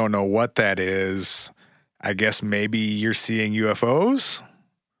ours. We don't know what that is. I guess maybe you're seeing UFOs?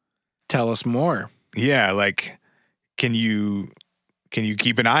 Tell us more. Yeah, like, can you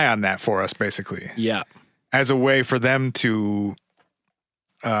keep an eye on that for us, basically? Yeah. As a way for them to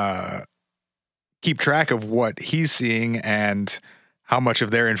keep track of what he's seeing and how much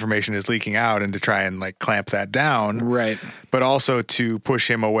of their information is leaking out, and to try and, like, clamp that down. Right. But also to push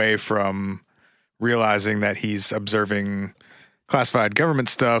him away from realizing that he's observing classified government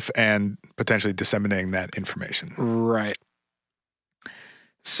stuff and potentially disseminating that information. Right.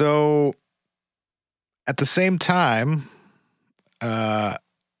 So at the same time, and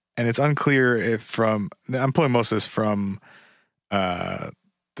it's unclear if I'm pulling most of this from the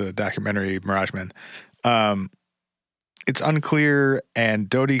documentary Mirage Men. It's unclear, and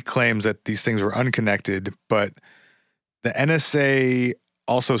Doty claims that these things were unconnected, but the NSA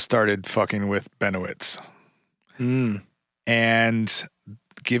also started fucking with Benowitz and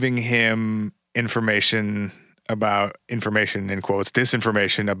giving him information in quotes,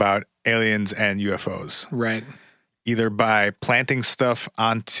 disinformation about aliens and UFOs. Right. Either by planting stuff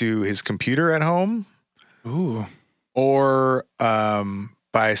onto his computer at home. Ooh. Or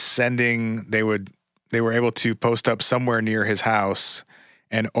by sending, they were able to post up somewhere near his house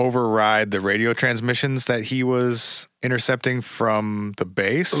and override the radio transmissions that he was intercepting from the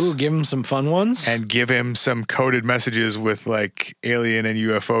base. Ooh, give him some fun ones. And give him some coded messages with, like, alien and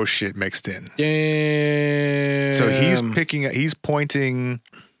UFO shit mixed in. Damn. So he's pointing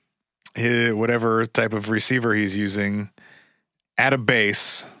whatever type of receiver he's using at a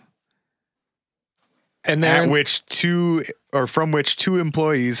base, and from which two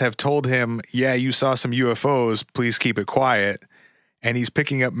employees have told him, yeah, you saw some UFOs, please keep it quiet. And he's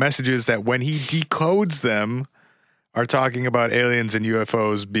picking up messages that, when he decodes them, are talking about aliens and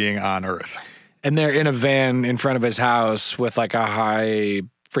UFOs being on Earth. And they're in a van in front of his house with, like, a high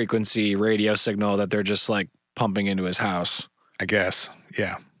frequency radio signal that they're just, like, pumping into his house. I guess.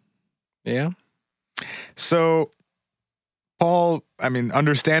 Yeah. Yeah. So Paul, I mean,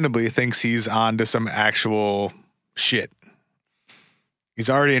 understandably thinks he's on to some actual shit.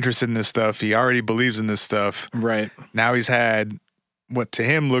 He's already interested in this stuff. He already believes in this stuff. Right. Now he's had what to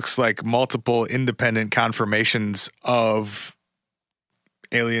him looks like multiple independent confirmations of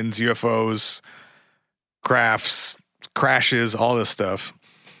aliens, UFOs, crafts, crashes, all this stuff.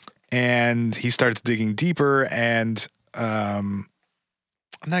 And he starts digging deeper, and I'm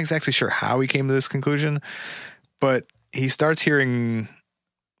not exactly sure how he came to this conclusion, but he starts hearing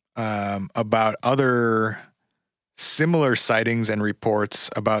about other similar sightings and reports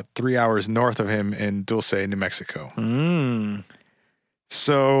about 3 hours north of him in Dulce, New Mexico.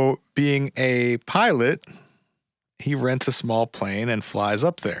 So, being a pilot, he rents a small plane and flies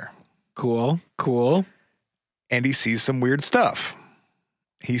up there. Cool. And he sees some weird stuff.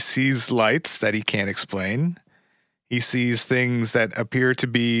 He sees lights that he can't explain. He sees things that appear to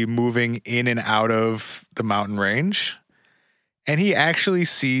be moving in and out of the mountain range. And he actually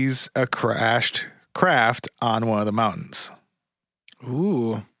sees a crashed craft on one of the mountains.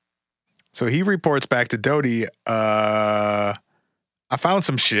 Ooh. So he reports back to Doty, I found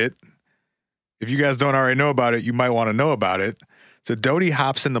some shit. If you guys don't already know about it, you might want to know about it. So Doty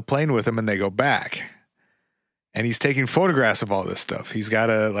hops in the plane with him and they go back. And he's taking photographs of all this stuff. He's got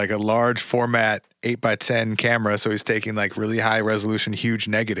a large format 8x10 camera, so he's taking like really high resolution, huge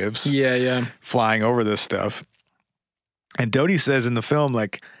negatives. Yeah. Flying over this stuff. And Doty says in the film,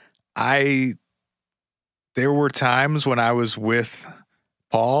 like, there were times when I was with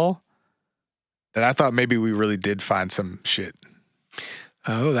Paul that I thought maybe we really did find some shit.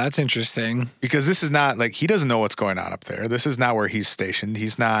 Oh, that's interesting. Because this is not like, he doesn't know what's going on up there. This is not where he's stationed.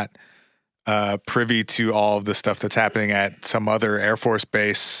 He's not privy to all of the stuff that's happening at some other Air Force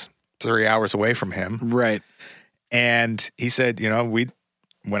base 3 hours away from him. Right. And he said,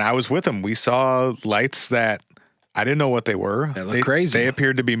 when I was with him, we saw lights that I didn't know what they were. They look crazy. They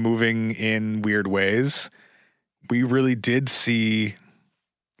appeared to be moving in weird ways. We really did see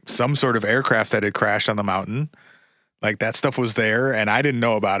some sort of aircraft that had crashed on the mountain. Like, that stuff was there, and I didn't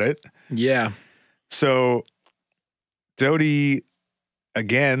know about it. Yeah. So Doty,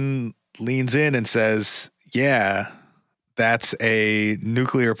 again, leans in and says, yeah, that's a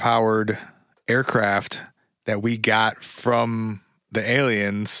nuclear-powered aircraft that we got from the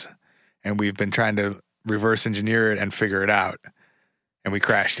aliens, and we've been trying to reverse engineer it and figure it out. And we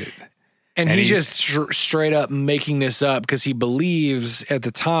crashed it. And he's just straight up making this up because he believes at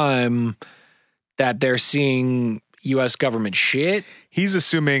the time that they're seeing U.S. government shit. He's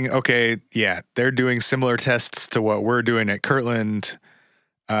assuming, okay, yeah, they're doing similar tests to what we're doing at Kirtland.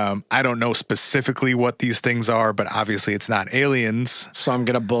 I don't know specifically what these things are, but obviously it's not aliens. So I'm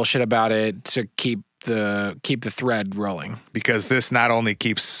going to bullshit about it to keep the thread rolling. Because this not only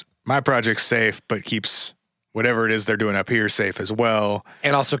keeps my project safe, but keeps whatever it is they're doing up here safe as well.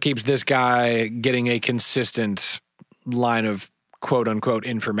 And also keeps this guy getting a consistent line of quote unquote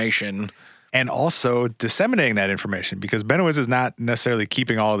information. And also disseminating that information, because Benowitz is not necessarily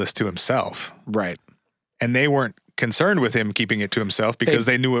keeping all of this to himself. Right. And they weren't concerned with him keeping it to himself because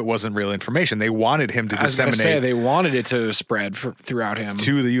they knew it wasn't real information. They wanted him to disseminate. They wanted it to spread throughout him.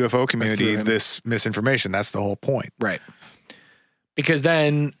 To the UFO community, this misinformation. That's the whole point. Right. Because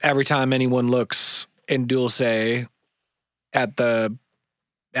then every time anyone looks in Dulce at the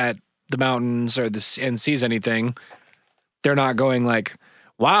mountains and sees anything, they're not going like,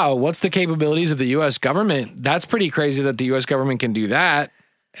 wow, what's the capabilities of the U.S. government? That's pretty crazy that the U.S. government can do that.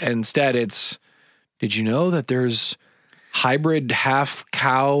 Instead, it's, did you know that there's hybrid half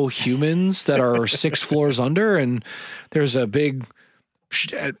cow humans that are 6 floors under and there's a big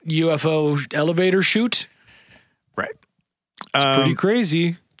UFO elevator chute? Right. It's pretty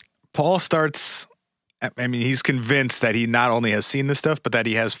crazy. Paul starts, he's convinced that he not only has seen this stuff, but that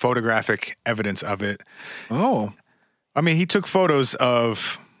he has photographic evidence of it. Oh. He took photos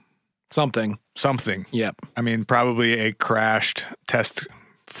of something. Yep. Probably a crashed test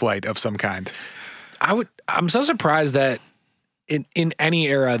flight of some kind. I'm so surprised that in any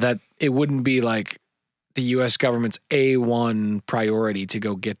era that it wouldn't be like the U.S. government's A1 priority to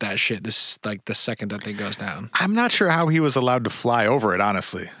go get that shit. This like the second that thing goes down. I'm not sure how he was allowed to fly over it,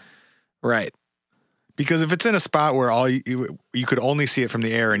 honestly. Right. Because if it's in a spot where you could only see it from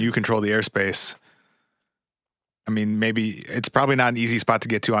the air and you control the airspace, maybe it's probably not an easy spot to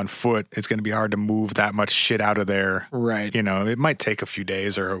get to on foot. It's going to be hard to move that much shit out of there. Right. It might take a few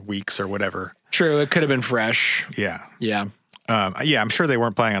days or weeks or whatever. True. It could have been fresh. Yeah. Yeah. I'm sure they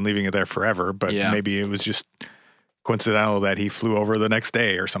weren't planning on leaving it there forever, but maybe it was just coincidental that he flew over the next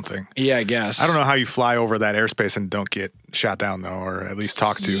day or something. Yeah, I guess. I don't know how you fly over that airspace and don't get shot down, though, or at least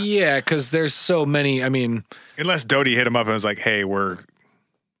talked to. Yeah, because there's so many, Unless Doty hit him up and was like, hey, we're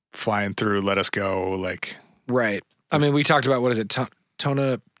flying through, let us go, like... Right. We talked about, what is it,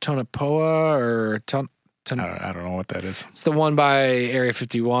 Tonapoa or... I don't know what that is. It's the one by Area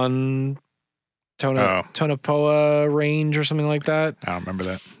 51, Tonapoa Range or something like that. I don't remember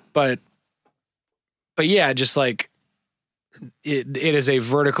that. But yeah, just like it is a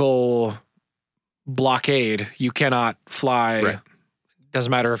vertical blockade. You cannot fly. Right. Doesn't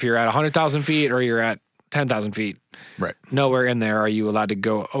matter if you're at 100,000 feet or you're at 10,000 feet. Right. Nowhere in there are you allowed to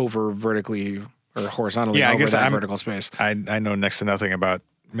go over vertically or horizontally over that vertical space. I know next to nothing about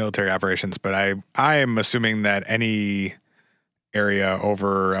military operations, but I am assuming that any area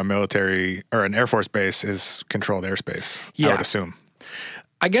over a military or an Air Force base is controlled airspace. Yeah. I would assume.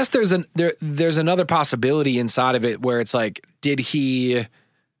 I guess there's another possibility inside of it where it's like, did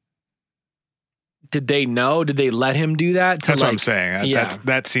they know? Did they let him do that? That's what I'm saying. Yeah.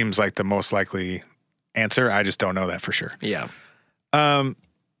 That seems like the most likely answer. I just don't know that for sure. Yeah.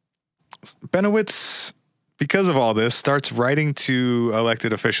 Benowitz, because of all this, starts writing to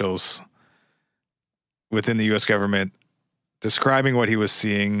elected officials within the U.S. government, describing what he was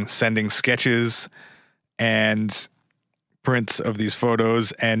seeing, sending sketches and prints of these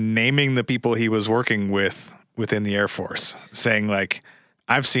photos, and naming the people he was working with within the Air Force, saying like,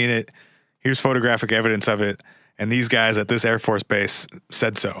 I've seen it. Here's photographic evidence of it. And these guys at this Air Force base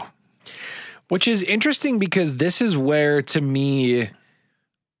said so. Which is interesting because this is where, to me,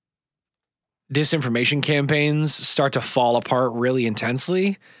 disinformation campaigns start to fall apart really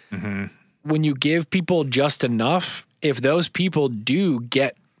intensely. Mm-hmm. When you give people just enough, if those people do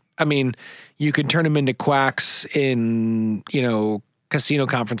get, I mean, you can turn them into quacks in, casino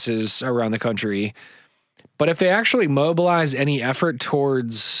conferences around the country. But if they actually mobilize any effort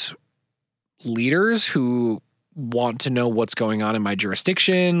towards leaders who want to know what's going on in my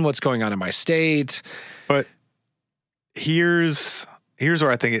jurisdiction, what's going on in my state. But here's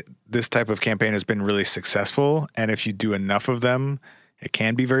where I think this type of campaign has been really successful. And if you do enough of them, it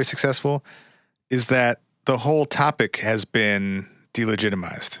can be very successful, is that the whole topic has been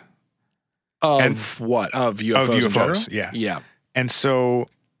delegitimized. Of what? Of UFOs? Of in general? UFOs, yeah. Yeah. And so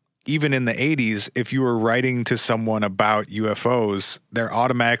even in the 80s, if you were writing to someone about UFOs, they're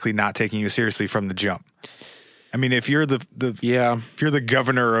automatically not taking you seriously from the jump. I mean, if you're if you're the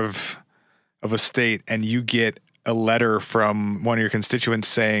governor of a state and you get a letter from one of your constituents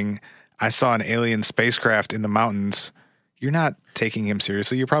saying, I saw an alien spacecraft in the mountains, you're not taking him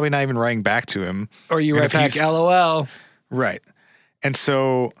seriously. You're probably not even writing back to him. Or you write back, LOL. Right. And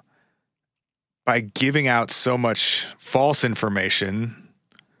so by giving out so much false information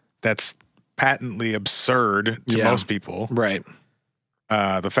that's patently absurd to most people. Right.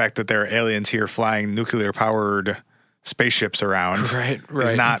 The fact that there are aliens here flying nuclear-powered spaceships around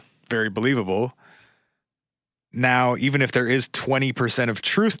is not very believable. Now, even if there is 20% of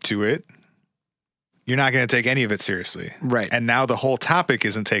truth to it, you're not going to take any of it seriously. Right. And now the whole topic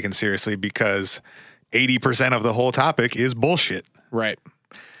isn't taken seriously because 80% of the whole topic is bullshit. Right.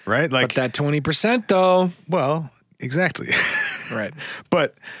 Right? Like, but that 20% though. Well, exactly. Right.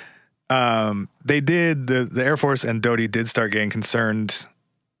 But they did, the Air Force and Doty did start getting concerned,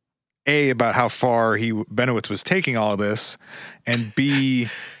 A, about how far Benowitz was taking all of this, and B,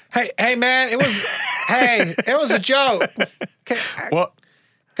 Hey man, it was a joke.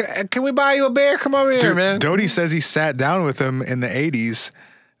 Can we buy you a beer? Come over here, man. Doty says he sat down with him in the 80s,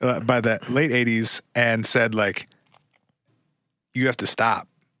 by the late 80s, and said, like, you have to stop.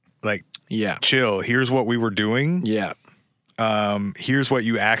 Like, chill. Here's what we were doing. Yeah. Here's what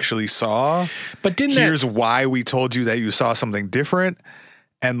you actually saw. But here's why we told you that you saw something different.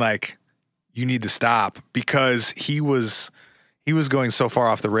 And like, you need to stop, because he was going so far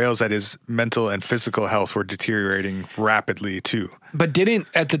off the rails that his mental and physical health were deteriorating rapidly too. But didn't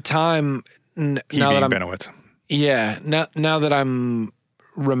at the time, Benowitz. Yeah. Now that I'm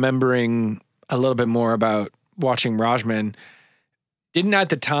remembering a little bit more about watching Rajman, didn't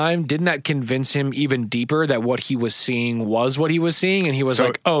that convince him even deeper that what he was seeing was what he was seeing? And he was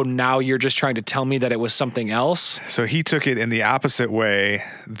like, oh, now you're just trying to tell me that it was something else? So he took it in the opposite way,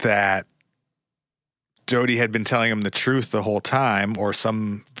 that Doty had been telling him the truth the whole time, or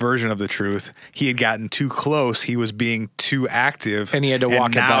some version of the truth. He had gotten too close. He was being too active. And he had to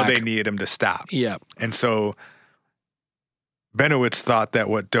walk it back. Now they needed him to stop. Yeah. And so Benowitz thought that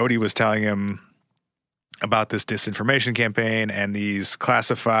what Doty was telling him about this disinformation campaign and these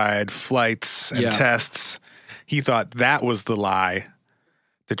classified flights and tests, he thought that was the lie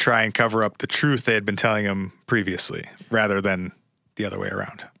to try and cover up the truth they had been telling him previously, rather than the other way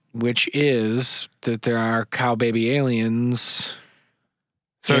around. Which is that there are cow baby aliens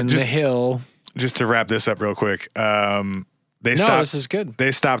in the hill. Just to wrap this up real quick. This is good.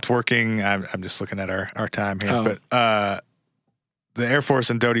 They stopped working. I'm just looking at our time here, but the Air Force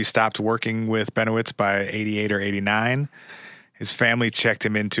and Doty stopped working with Benowitz by 88 or 89. His family checked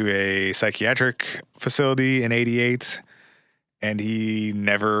him into a psychiatric facility in 88, and he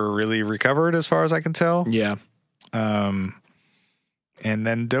never really recovered, as far as I can tell. Yeah. And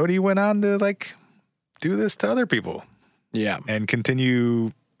then Doty went on to like do this to other people. Yeah. And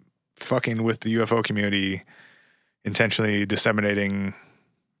continue fucking with the UFO community, intentionally disseminating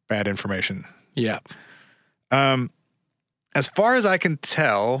bad information. Yeah. As far as I can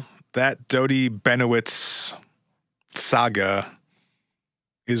tell, that Doty Benowitz saga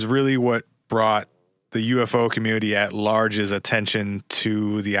is really what brought the UFO community at large's attention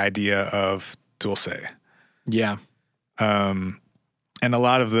to the idea of Dulce. Yeah. And a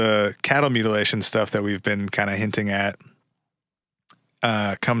lot of the cattle mutilation stuff that we've been kind of hinting at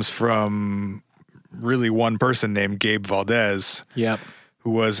comes from really one person named Gabe Valdez. Yep. Who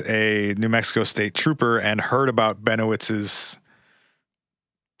was a New Mexico state trooper and heard about Benowitz's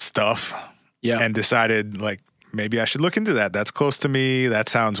stuff. Yeah. And decided, like, maybe I should look into that. That's close to me. That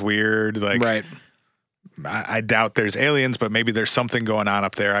sounds weird. Like, right. I doubt there's aliens, but maybe there's something going on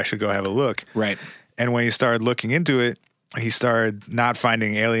up there. I should go have a look. Right. And when he started looking into it, he started not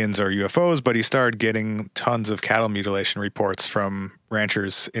finding aliens or UFOs, but he started getting tons of cattle mutilation reports from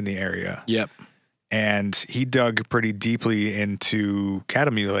ranchers in the area. Yep. And he dug pretty deeply into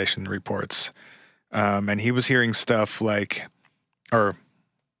cattle mutilation reports. And he was hearing stuff like, or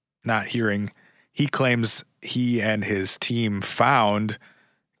not hearing, he claims he and his team found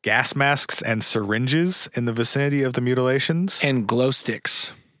gas masks and syringes in the vicinity of the mutilations. And glow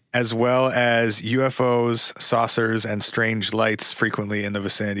sticks. As well as UFOs, saucers, and strange lights frequently in the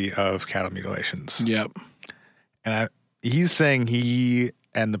vicinity of cattle mutilations. Yep. And he's saying he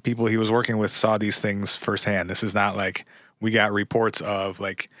and the people he was working with saw these things firsthand. This is not like we got reports of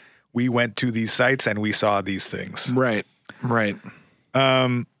like we went to these sites and we saw these things. Right. Right.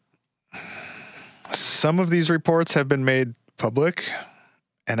 Some of these reports have been made public,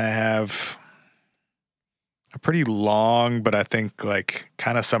 and I have a pretty long, but I think like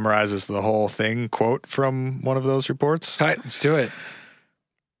kind of summarizes the whole thing quote from one of those reports. All right, let's do it.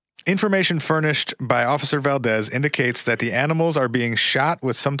 Information furnished by Officer Valdez indicates that the animals are being shot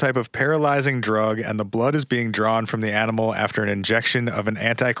with some type of paralyzing drug and the blood is being drawn from the animal after an injection of an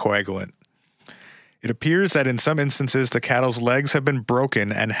anticoagulant. It appears that in some instances the cattle's legs have been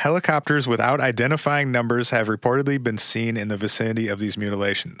broken and helicopters without identifying numbers have reportedly been seen in the vicinity of these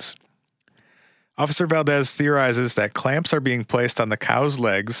mutilations. Officer Valdez theorizes that clamps are being placed on the cow's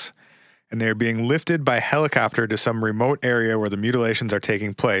legs and they are being lifted by helicopter to some remote area where the mutilations are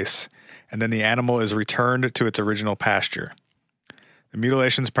taking place, and then the animal is returned to its original pasture. The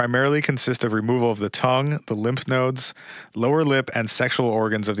mutilations primarily consist of removal of the tongue, the lymph nodes, lower lip, and sexual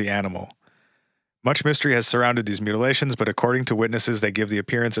organs of the animal. Much mystery has surrounded these mutilations, but according to witnesses, they give the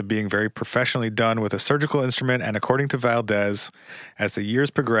appearance of being very professionally done with a surgical instrument, and according to Valdez, as the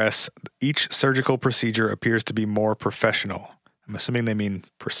years progress, each surgical procedure appears to be more professional. I'm assuming they mean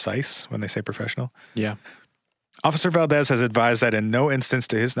precise when they say professional. Yeah. Officer Valdez has advised that in no instance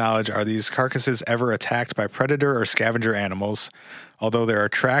to his knowledge are these carcasses ever attacked by predator or scavenger animals, although there are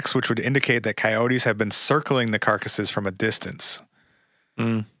tracks which would indicate that coyotes have been circling the carcasses from a distance.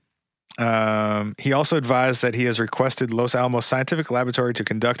 Mm. He also advised that he has requested Los Alamos Scientific Laboratory to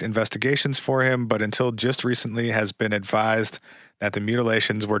conduct investigations for him, but until just recently has been advised that the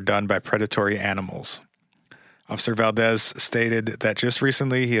mutilations were done by predatory animals. Officer Valdez stated that just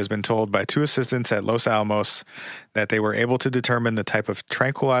recently he has been told by two assistants at Los Alamos that they were able to determine the type of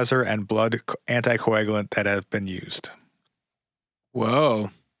tranquilizer and blood anticoagulant that have been used. Whoa.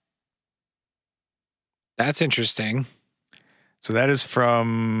 That's interesting. So that is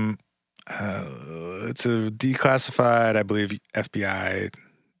from, it's a declassified, I believe, FBI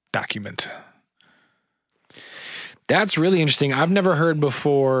document. That's really interesting. I've never heard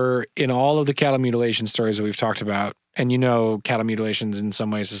before in all of the cattle mutilation stories that we've talked about. And cattle mutilations in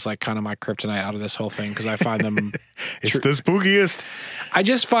some ways is like kind of my kryptonite out of this whole thing because I find them... It's the spookiest. I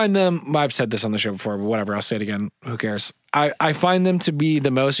just find them... I've said this on the show before, but whatever. I'll say it again. Who cares? I find them to be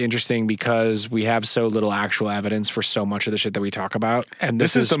the most interesting because we have so little actual evidence for so much of the shit that we talk about. And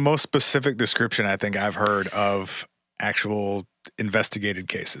this is the most specific description I think I've heard of actual investigated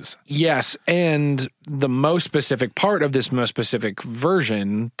cases. Yes, and the most specific part of this most specific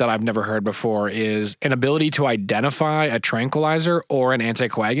version that I've never heard before is an ability to identify a tranquilizer or an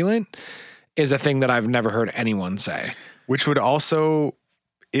anticoagulant is a thing that I've never heard anyone say. Which would also,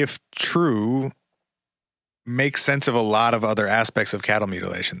 if true, make sense of a lot of other aspects of cattle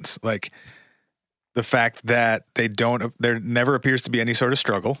mutilations. Like the fact that there never appears to be any sort of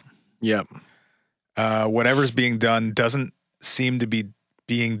struggle. Yep. Whatever's being done doesn't seem to be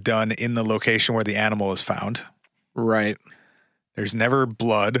being done in the location where the animal is found. Right. There's never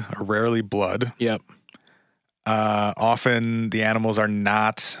blood, or rarely blood. Yep. Often the animals are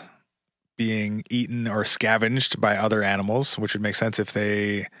not being eaten or scavenged by other animals, which would make sense if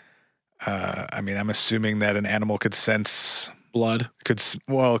they, I'm assuming that an animal could sense blood, could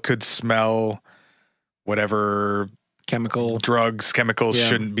smell whatever chemicals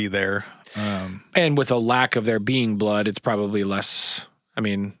shouldn't be there. And with a lack of there being blood, it's probably less. I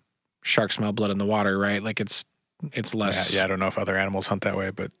mean, sharks smell blood in the water, right? Like it's less. Yeah, I don't know if other animals hunt that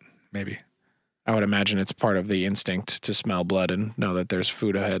way, but maybe. I would imagine it's part of the instinct to smell blood and know that there's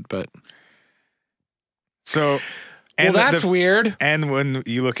food ahead. But that's weird. And when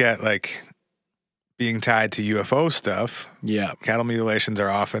you look at like being tied to UFO stuff, cattle mutilations are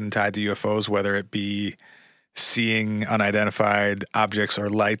often tied to UFOs, whether it be seeing unidentified objects or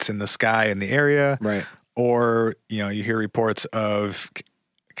lights in the sky in the area, right? Or you hear reports of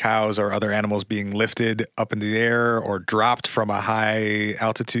cows or other animals being lifted up into the air or dropped from a high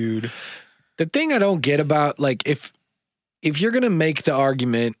altitude. The thing I don't get about, like, if you're going to make the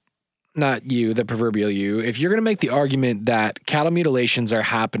argument, not you, the proverbial you, if you're going to make the argument that cattle mutilations are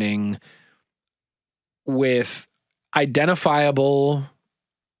happening with identifiable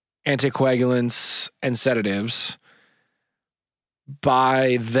anticoagulants and sedatives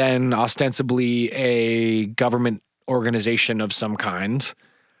by then ostensibly a government organization of some kind,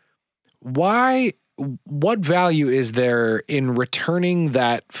 what value is there in returning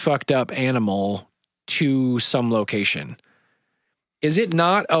that fucked up animal to some location? Is it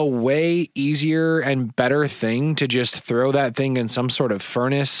not a way easier and better thing to just throw that thing in some sort of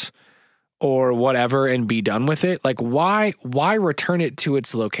furnace or whatever and be done with it? Like, why return it to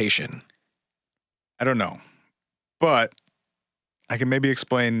its location? I don't know, but I can maybe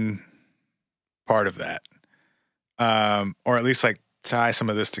explain part of that, or at least like tie some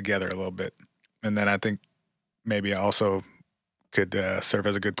of this together a little bit. And then I think maybe I also could serve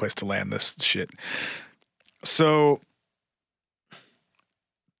as a good place to land this shit. So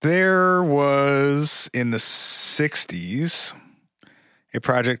there was in the 60s a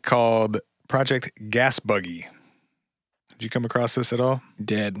project called Project Gas Buggy. Did you come across this at all?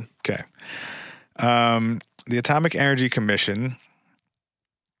 Did. Okay. The Atomic Energy Commission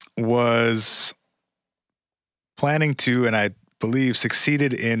was planning to, and I believe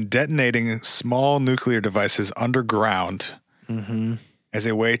succeeded in detonating small nuclear devices underground as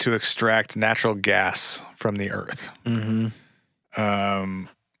a way to extract natural gas from the earth.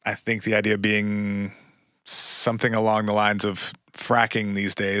 I think the idea being something along the lines of fracking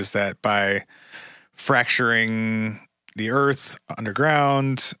these days, that by fracturing the earth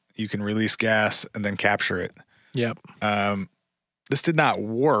underground, you can release gas and then capture it. Yep. This did not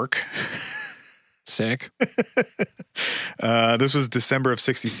work. Sick. This was December of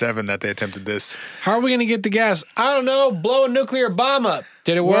 1967 that they attempted this. How are we going to get the gas? I don't know. Blow a nuclear bomb up.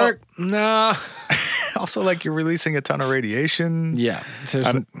 Did it work? No. Also, like, you're releasing a ton of radiation. Yeah.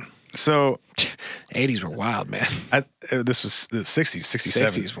 So 80s were wild, man. This was the 60s,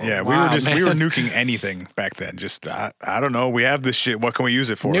 67. 60s were yeah, wild, we were nuking anything back then. Just I don't know. We have this shit. What can we use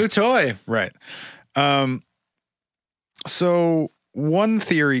it for? New toy. Right. So one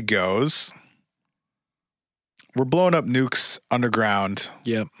theory goes, we're blowing up nukes underground.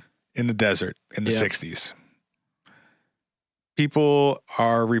 Yep. In the desert in the 60s. People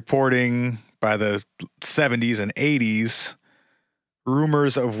are reporting by the 70s and 80s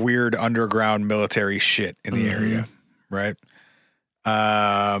rumors of weird underground military shit in the area, right?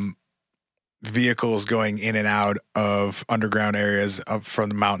 Vehicles going in and out of underground areas up from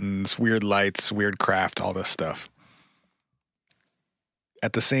the mountains, weird lights, weird craft, all this stuff.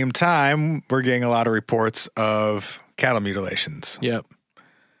 At the same time, we're getting a lot of reports of cattle mutilations. Yep.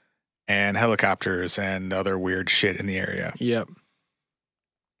 And helicopters and other weird shit in the area. Yep.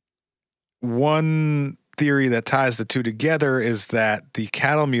 One theory that ties the two together is that the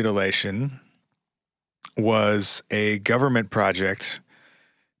cattle mutilation was a government project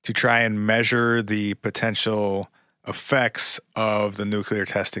to try and measure the potential effects of the nuclear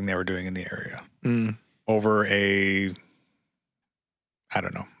testing they were doing in the area over a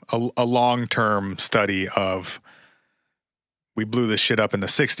long-term study of, we blew this shit up in the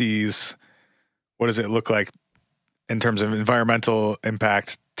 60s. What does it look like in terms of environmental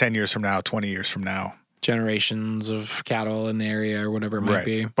impact 10 years from now, 20 years from now? Generations of cattle in the area or whatever it might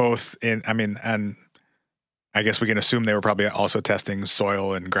be. Both and I guess we can assume they were probably also testing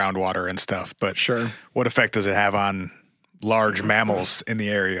soil and groundwater and stuff, but sure, what effect does it have on large mammals in the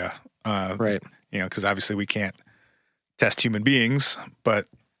area? Right. Because obviously we can't test human beings, but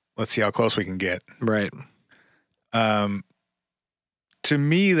let's see how close we can get. Right. To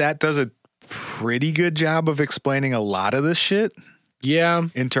me, that does a pretty good job of explaining a lot of this shit. Yeah.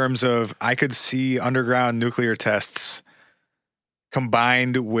 In terms of, I could see underground nuclear tests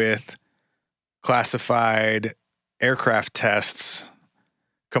combined with classified aircraft tests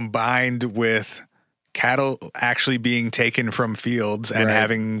combined with cattle actually being taken from fields and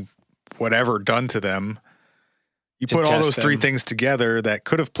having whatever done to them. You put all those three things together that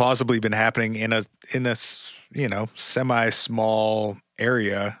could have plausibly been happening in a semi-small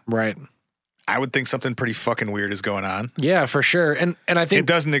area. Right. I would think something pretty fucking weird is going on. Yeah, for sure. And I think it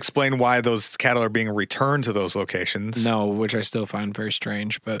doesn't explain why those cattle are being returned to those locations. No, which I still find very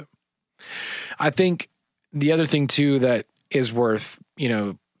strange. But I think the other thing too that is worth,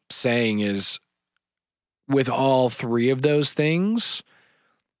 saying is with all three of those things,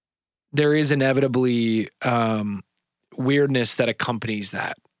 there is inevitably weirdness that accompanies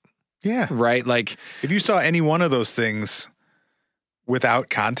that. Yeah. Right? Like if you saw any one of those things without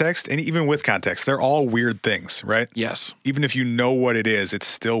context, and even with context, they're all weird things, right? Yes. Even if you know what it is, it's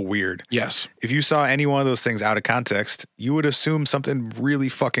still weird. Yes. If you saw any one of those things out of context, you would assume something really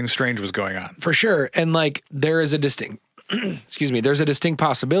fucking strange was going on. For sure. And like there is a distinct there's a distinct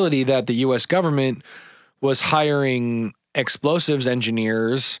possibility that the US government was hiring explosives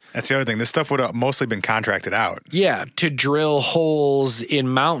engineers. That's the other thing. This stuff would have mostly been contracted out. Yeah, to drill holes in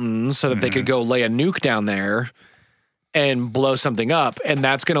mountains so that they could go lay a nuke down there and blow something up. And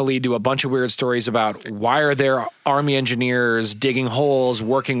that's going to lead to a bunch of weird stories about why are there Army engineers digging holes,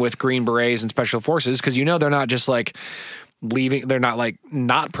 working with Green Berets and Special Forces? Because they're not just like they're not like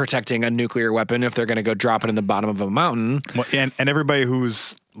not protecting a nuclear weapon if they're going to go drop it in the bottom of a mountain. Well, and everybody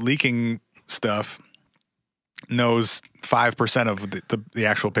who's leaking stuff knows 5% of the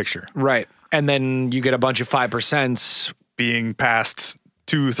actual picture. Right. And then you get a bunch of 5% being passed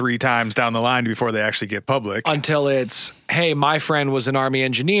 2-3 times down the line before they actually get public. Until it's, hey, my friend was an Army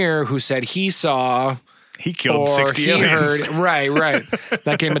engineer who said he saw... He killed 60 aliens. Right.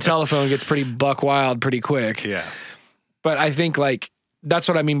 That game of telephone gets pretty buck wild pretty quick. Yeah. But I think like that's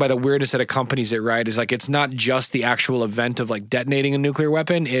what I mean by the weirdness that accompanies it, right? Is like it's not just the actual event of like detonating a nuclear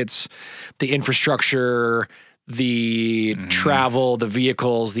weapon, it's the infrastructure, the travel, the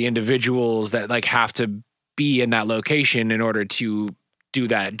vehicles, the individuals that like have to be in that location in order to do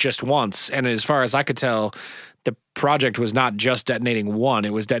that just once. And as far as I could tell, the project was not just detonating one,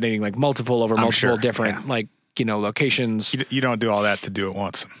 it was detonating like multiple different locations. You don't do all that to do it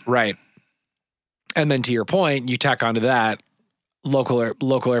once. Right. And then to your point, you tack onto that local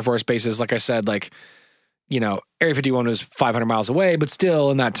Air Force bases. Like I said, Area 51 was 500 miles away, but still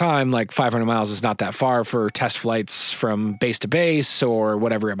in that time, like 500 miles is not that far for test flights from base to base or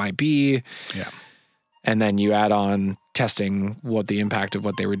whatever it might be. Yeah. And then you add on testing what the impact of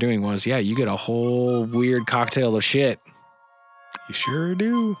what they were doing was. Yeah, you get a whole weird cocktail of shit. You sure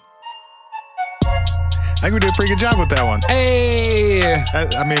do. I think we did a pretty good job with that one. Hey!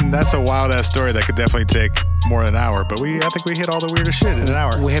 That's a wild ass story that could definitely take more than an hour, but I think we hit all the weirdest shit in an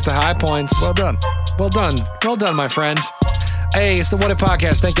hour. We hit the high points. Well done. Well done, my friend. Hey, it's the What If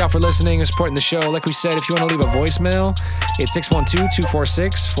Podcast. Thank y'all for listening and supporting the show. Like we said, if you want to leave a voicemail, it's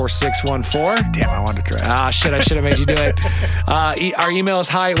 612-246-4614. Damn, I wanted to try. Shit, I should have made you do it. Our email is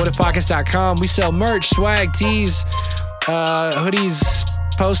hi@whatifpodcast.com. We sell merch, swag, tees, hoodies,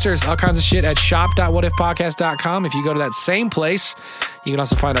 posters, all kinds of shit at shop.whatifpodcast.com. If you go to that same place, you can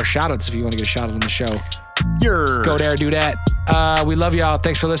also find our shout-outs if you want to get a shout-out on the show. Go there, do that. We love y'all.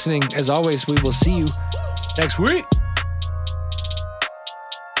 Thanks for listening. As always, we will see you next week.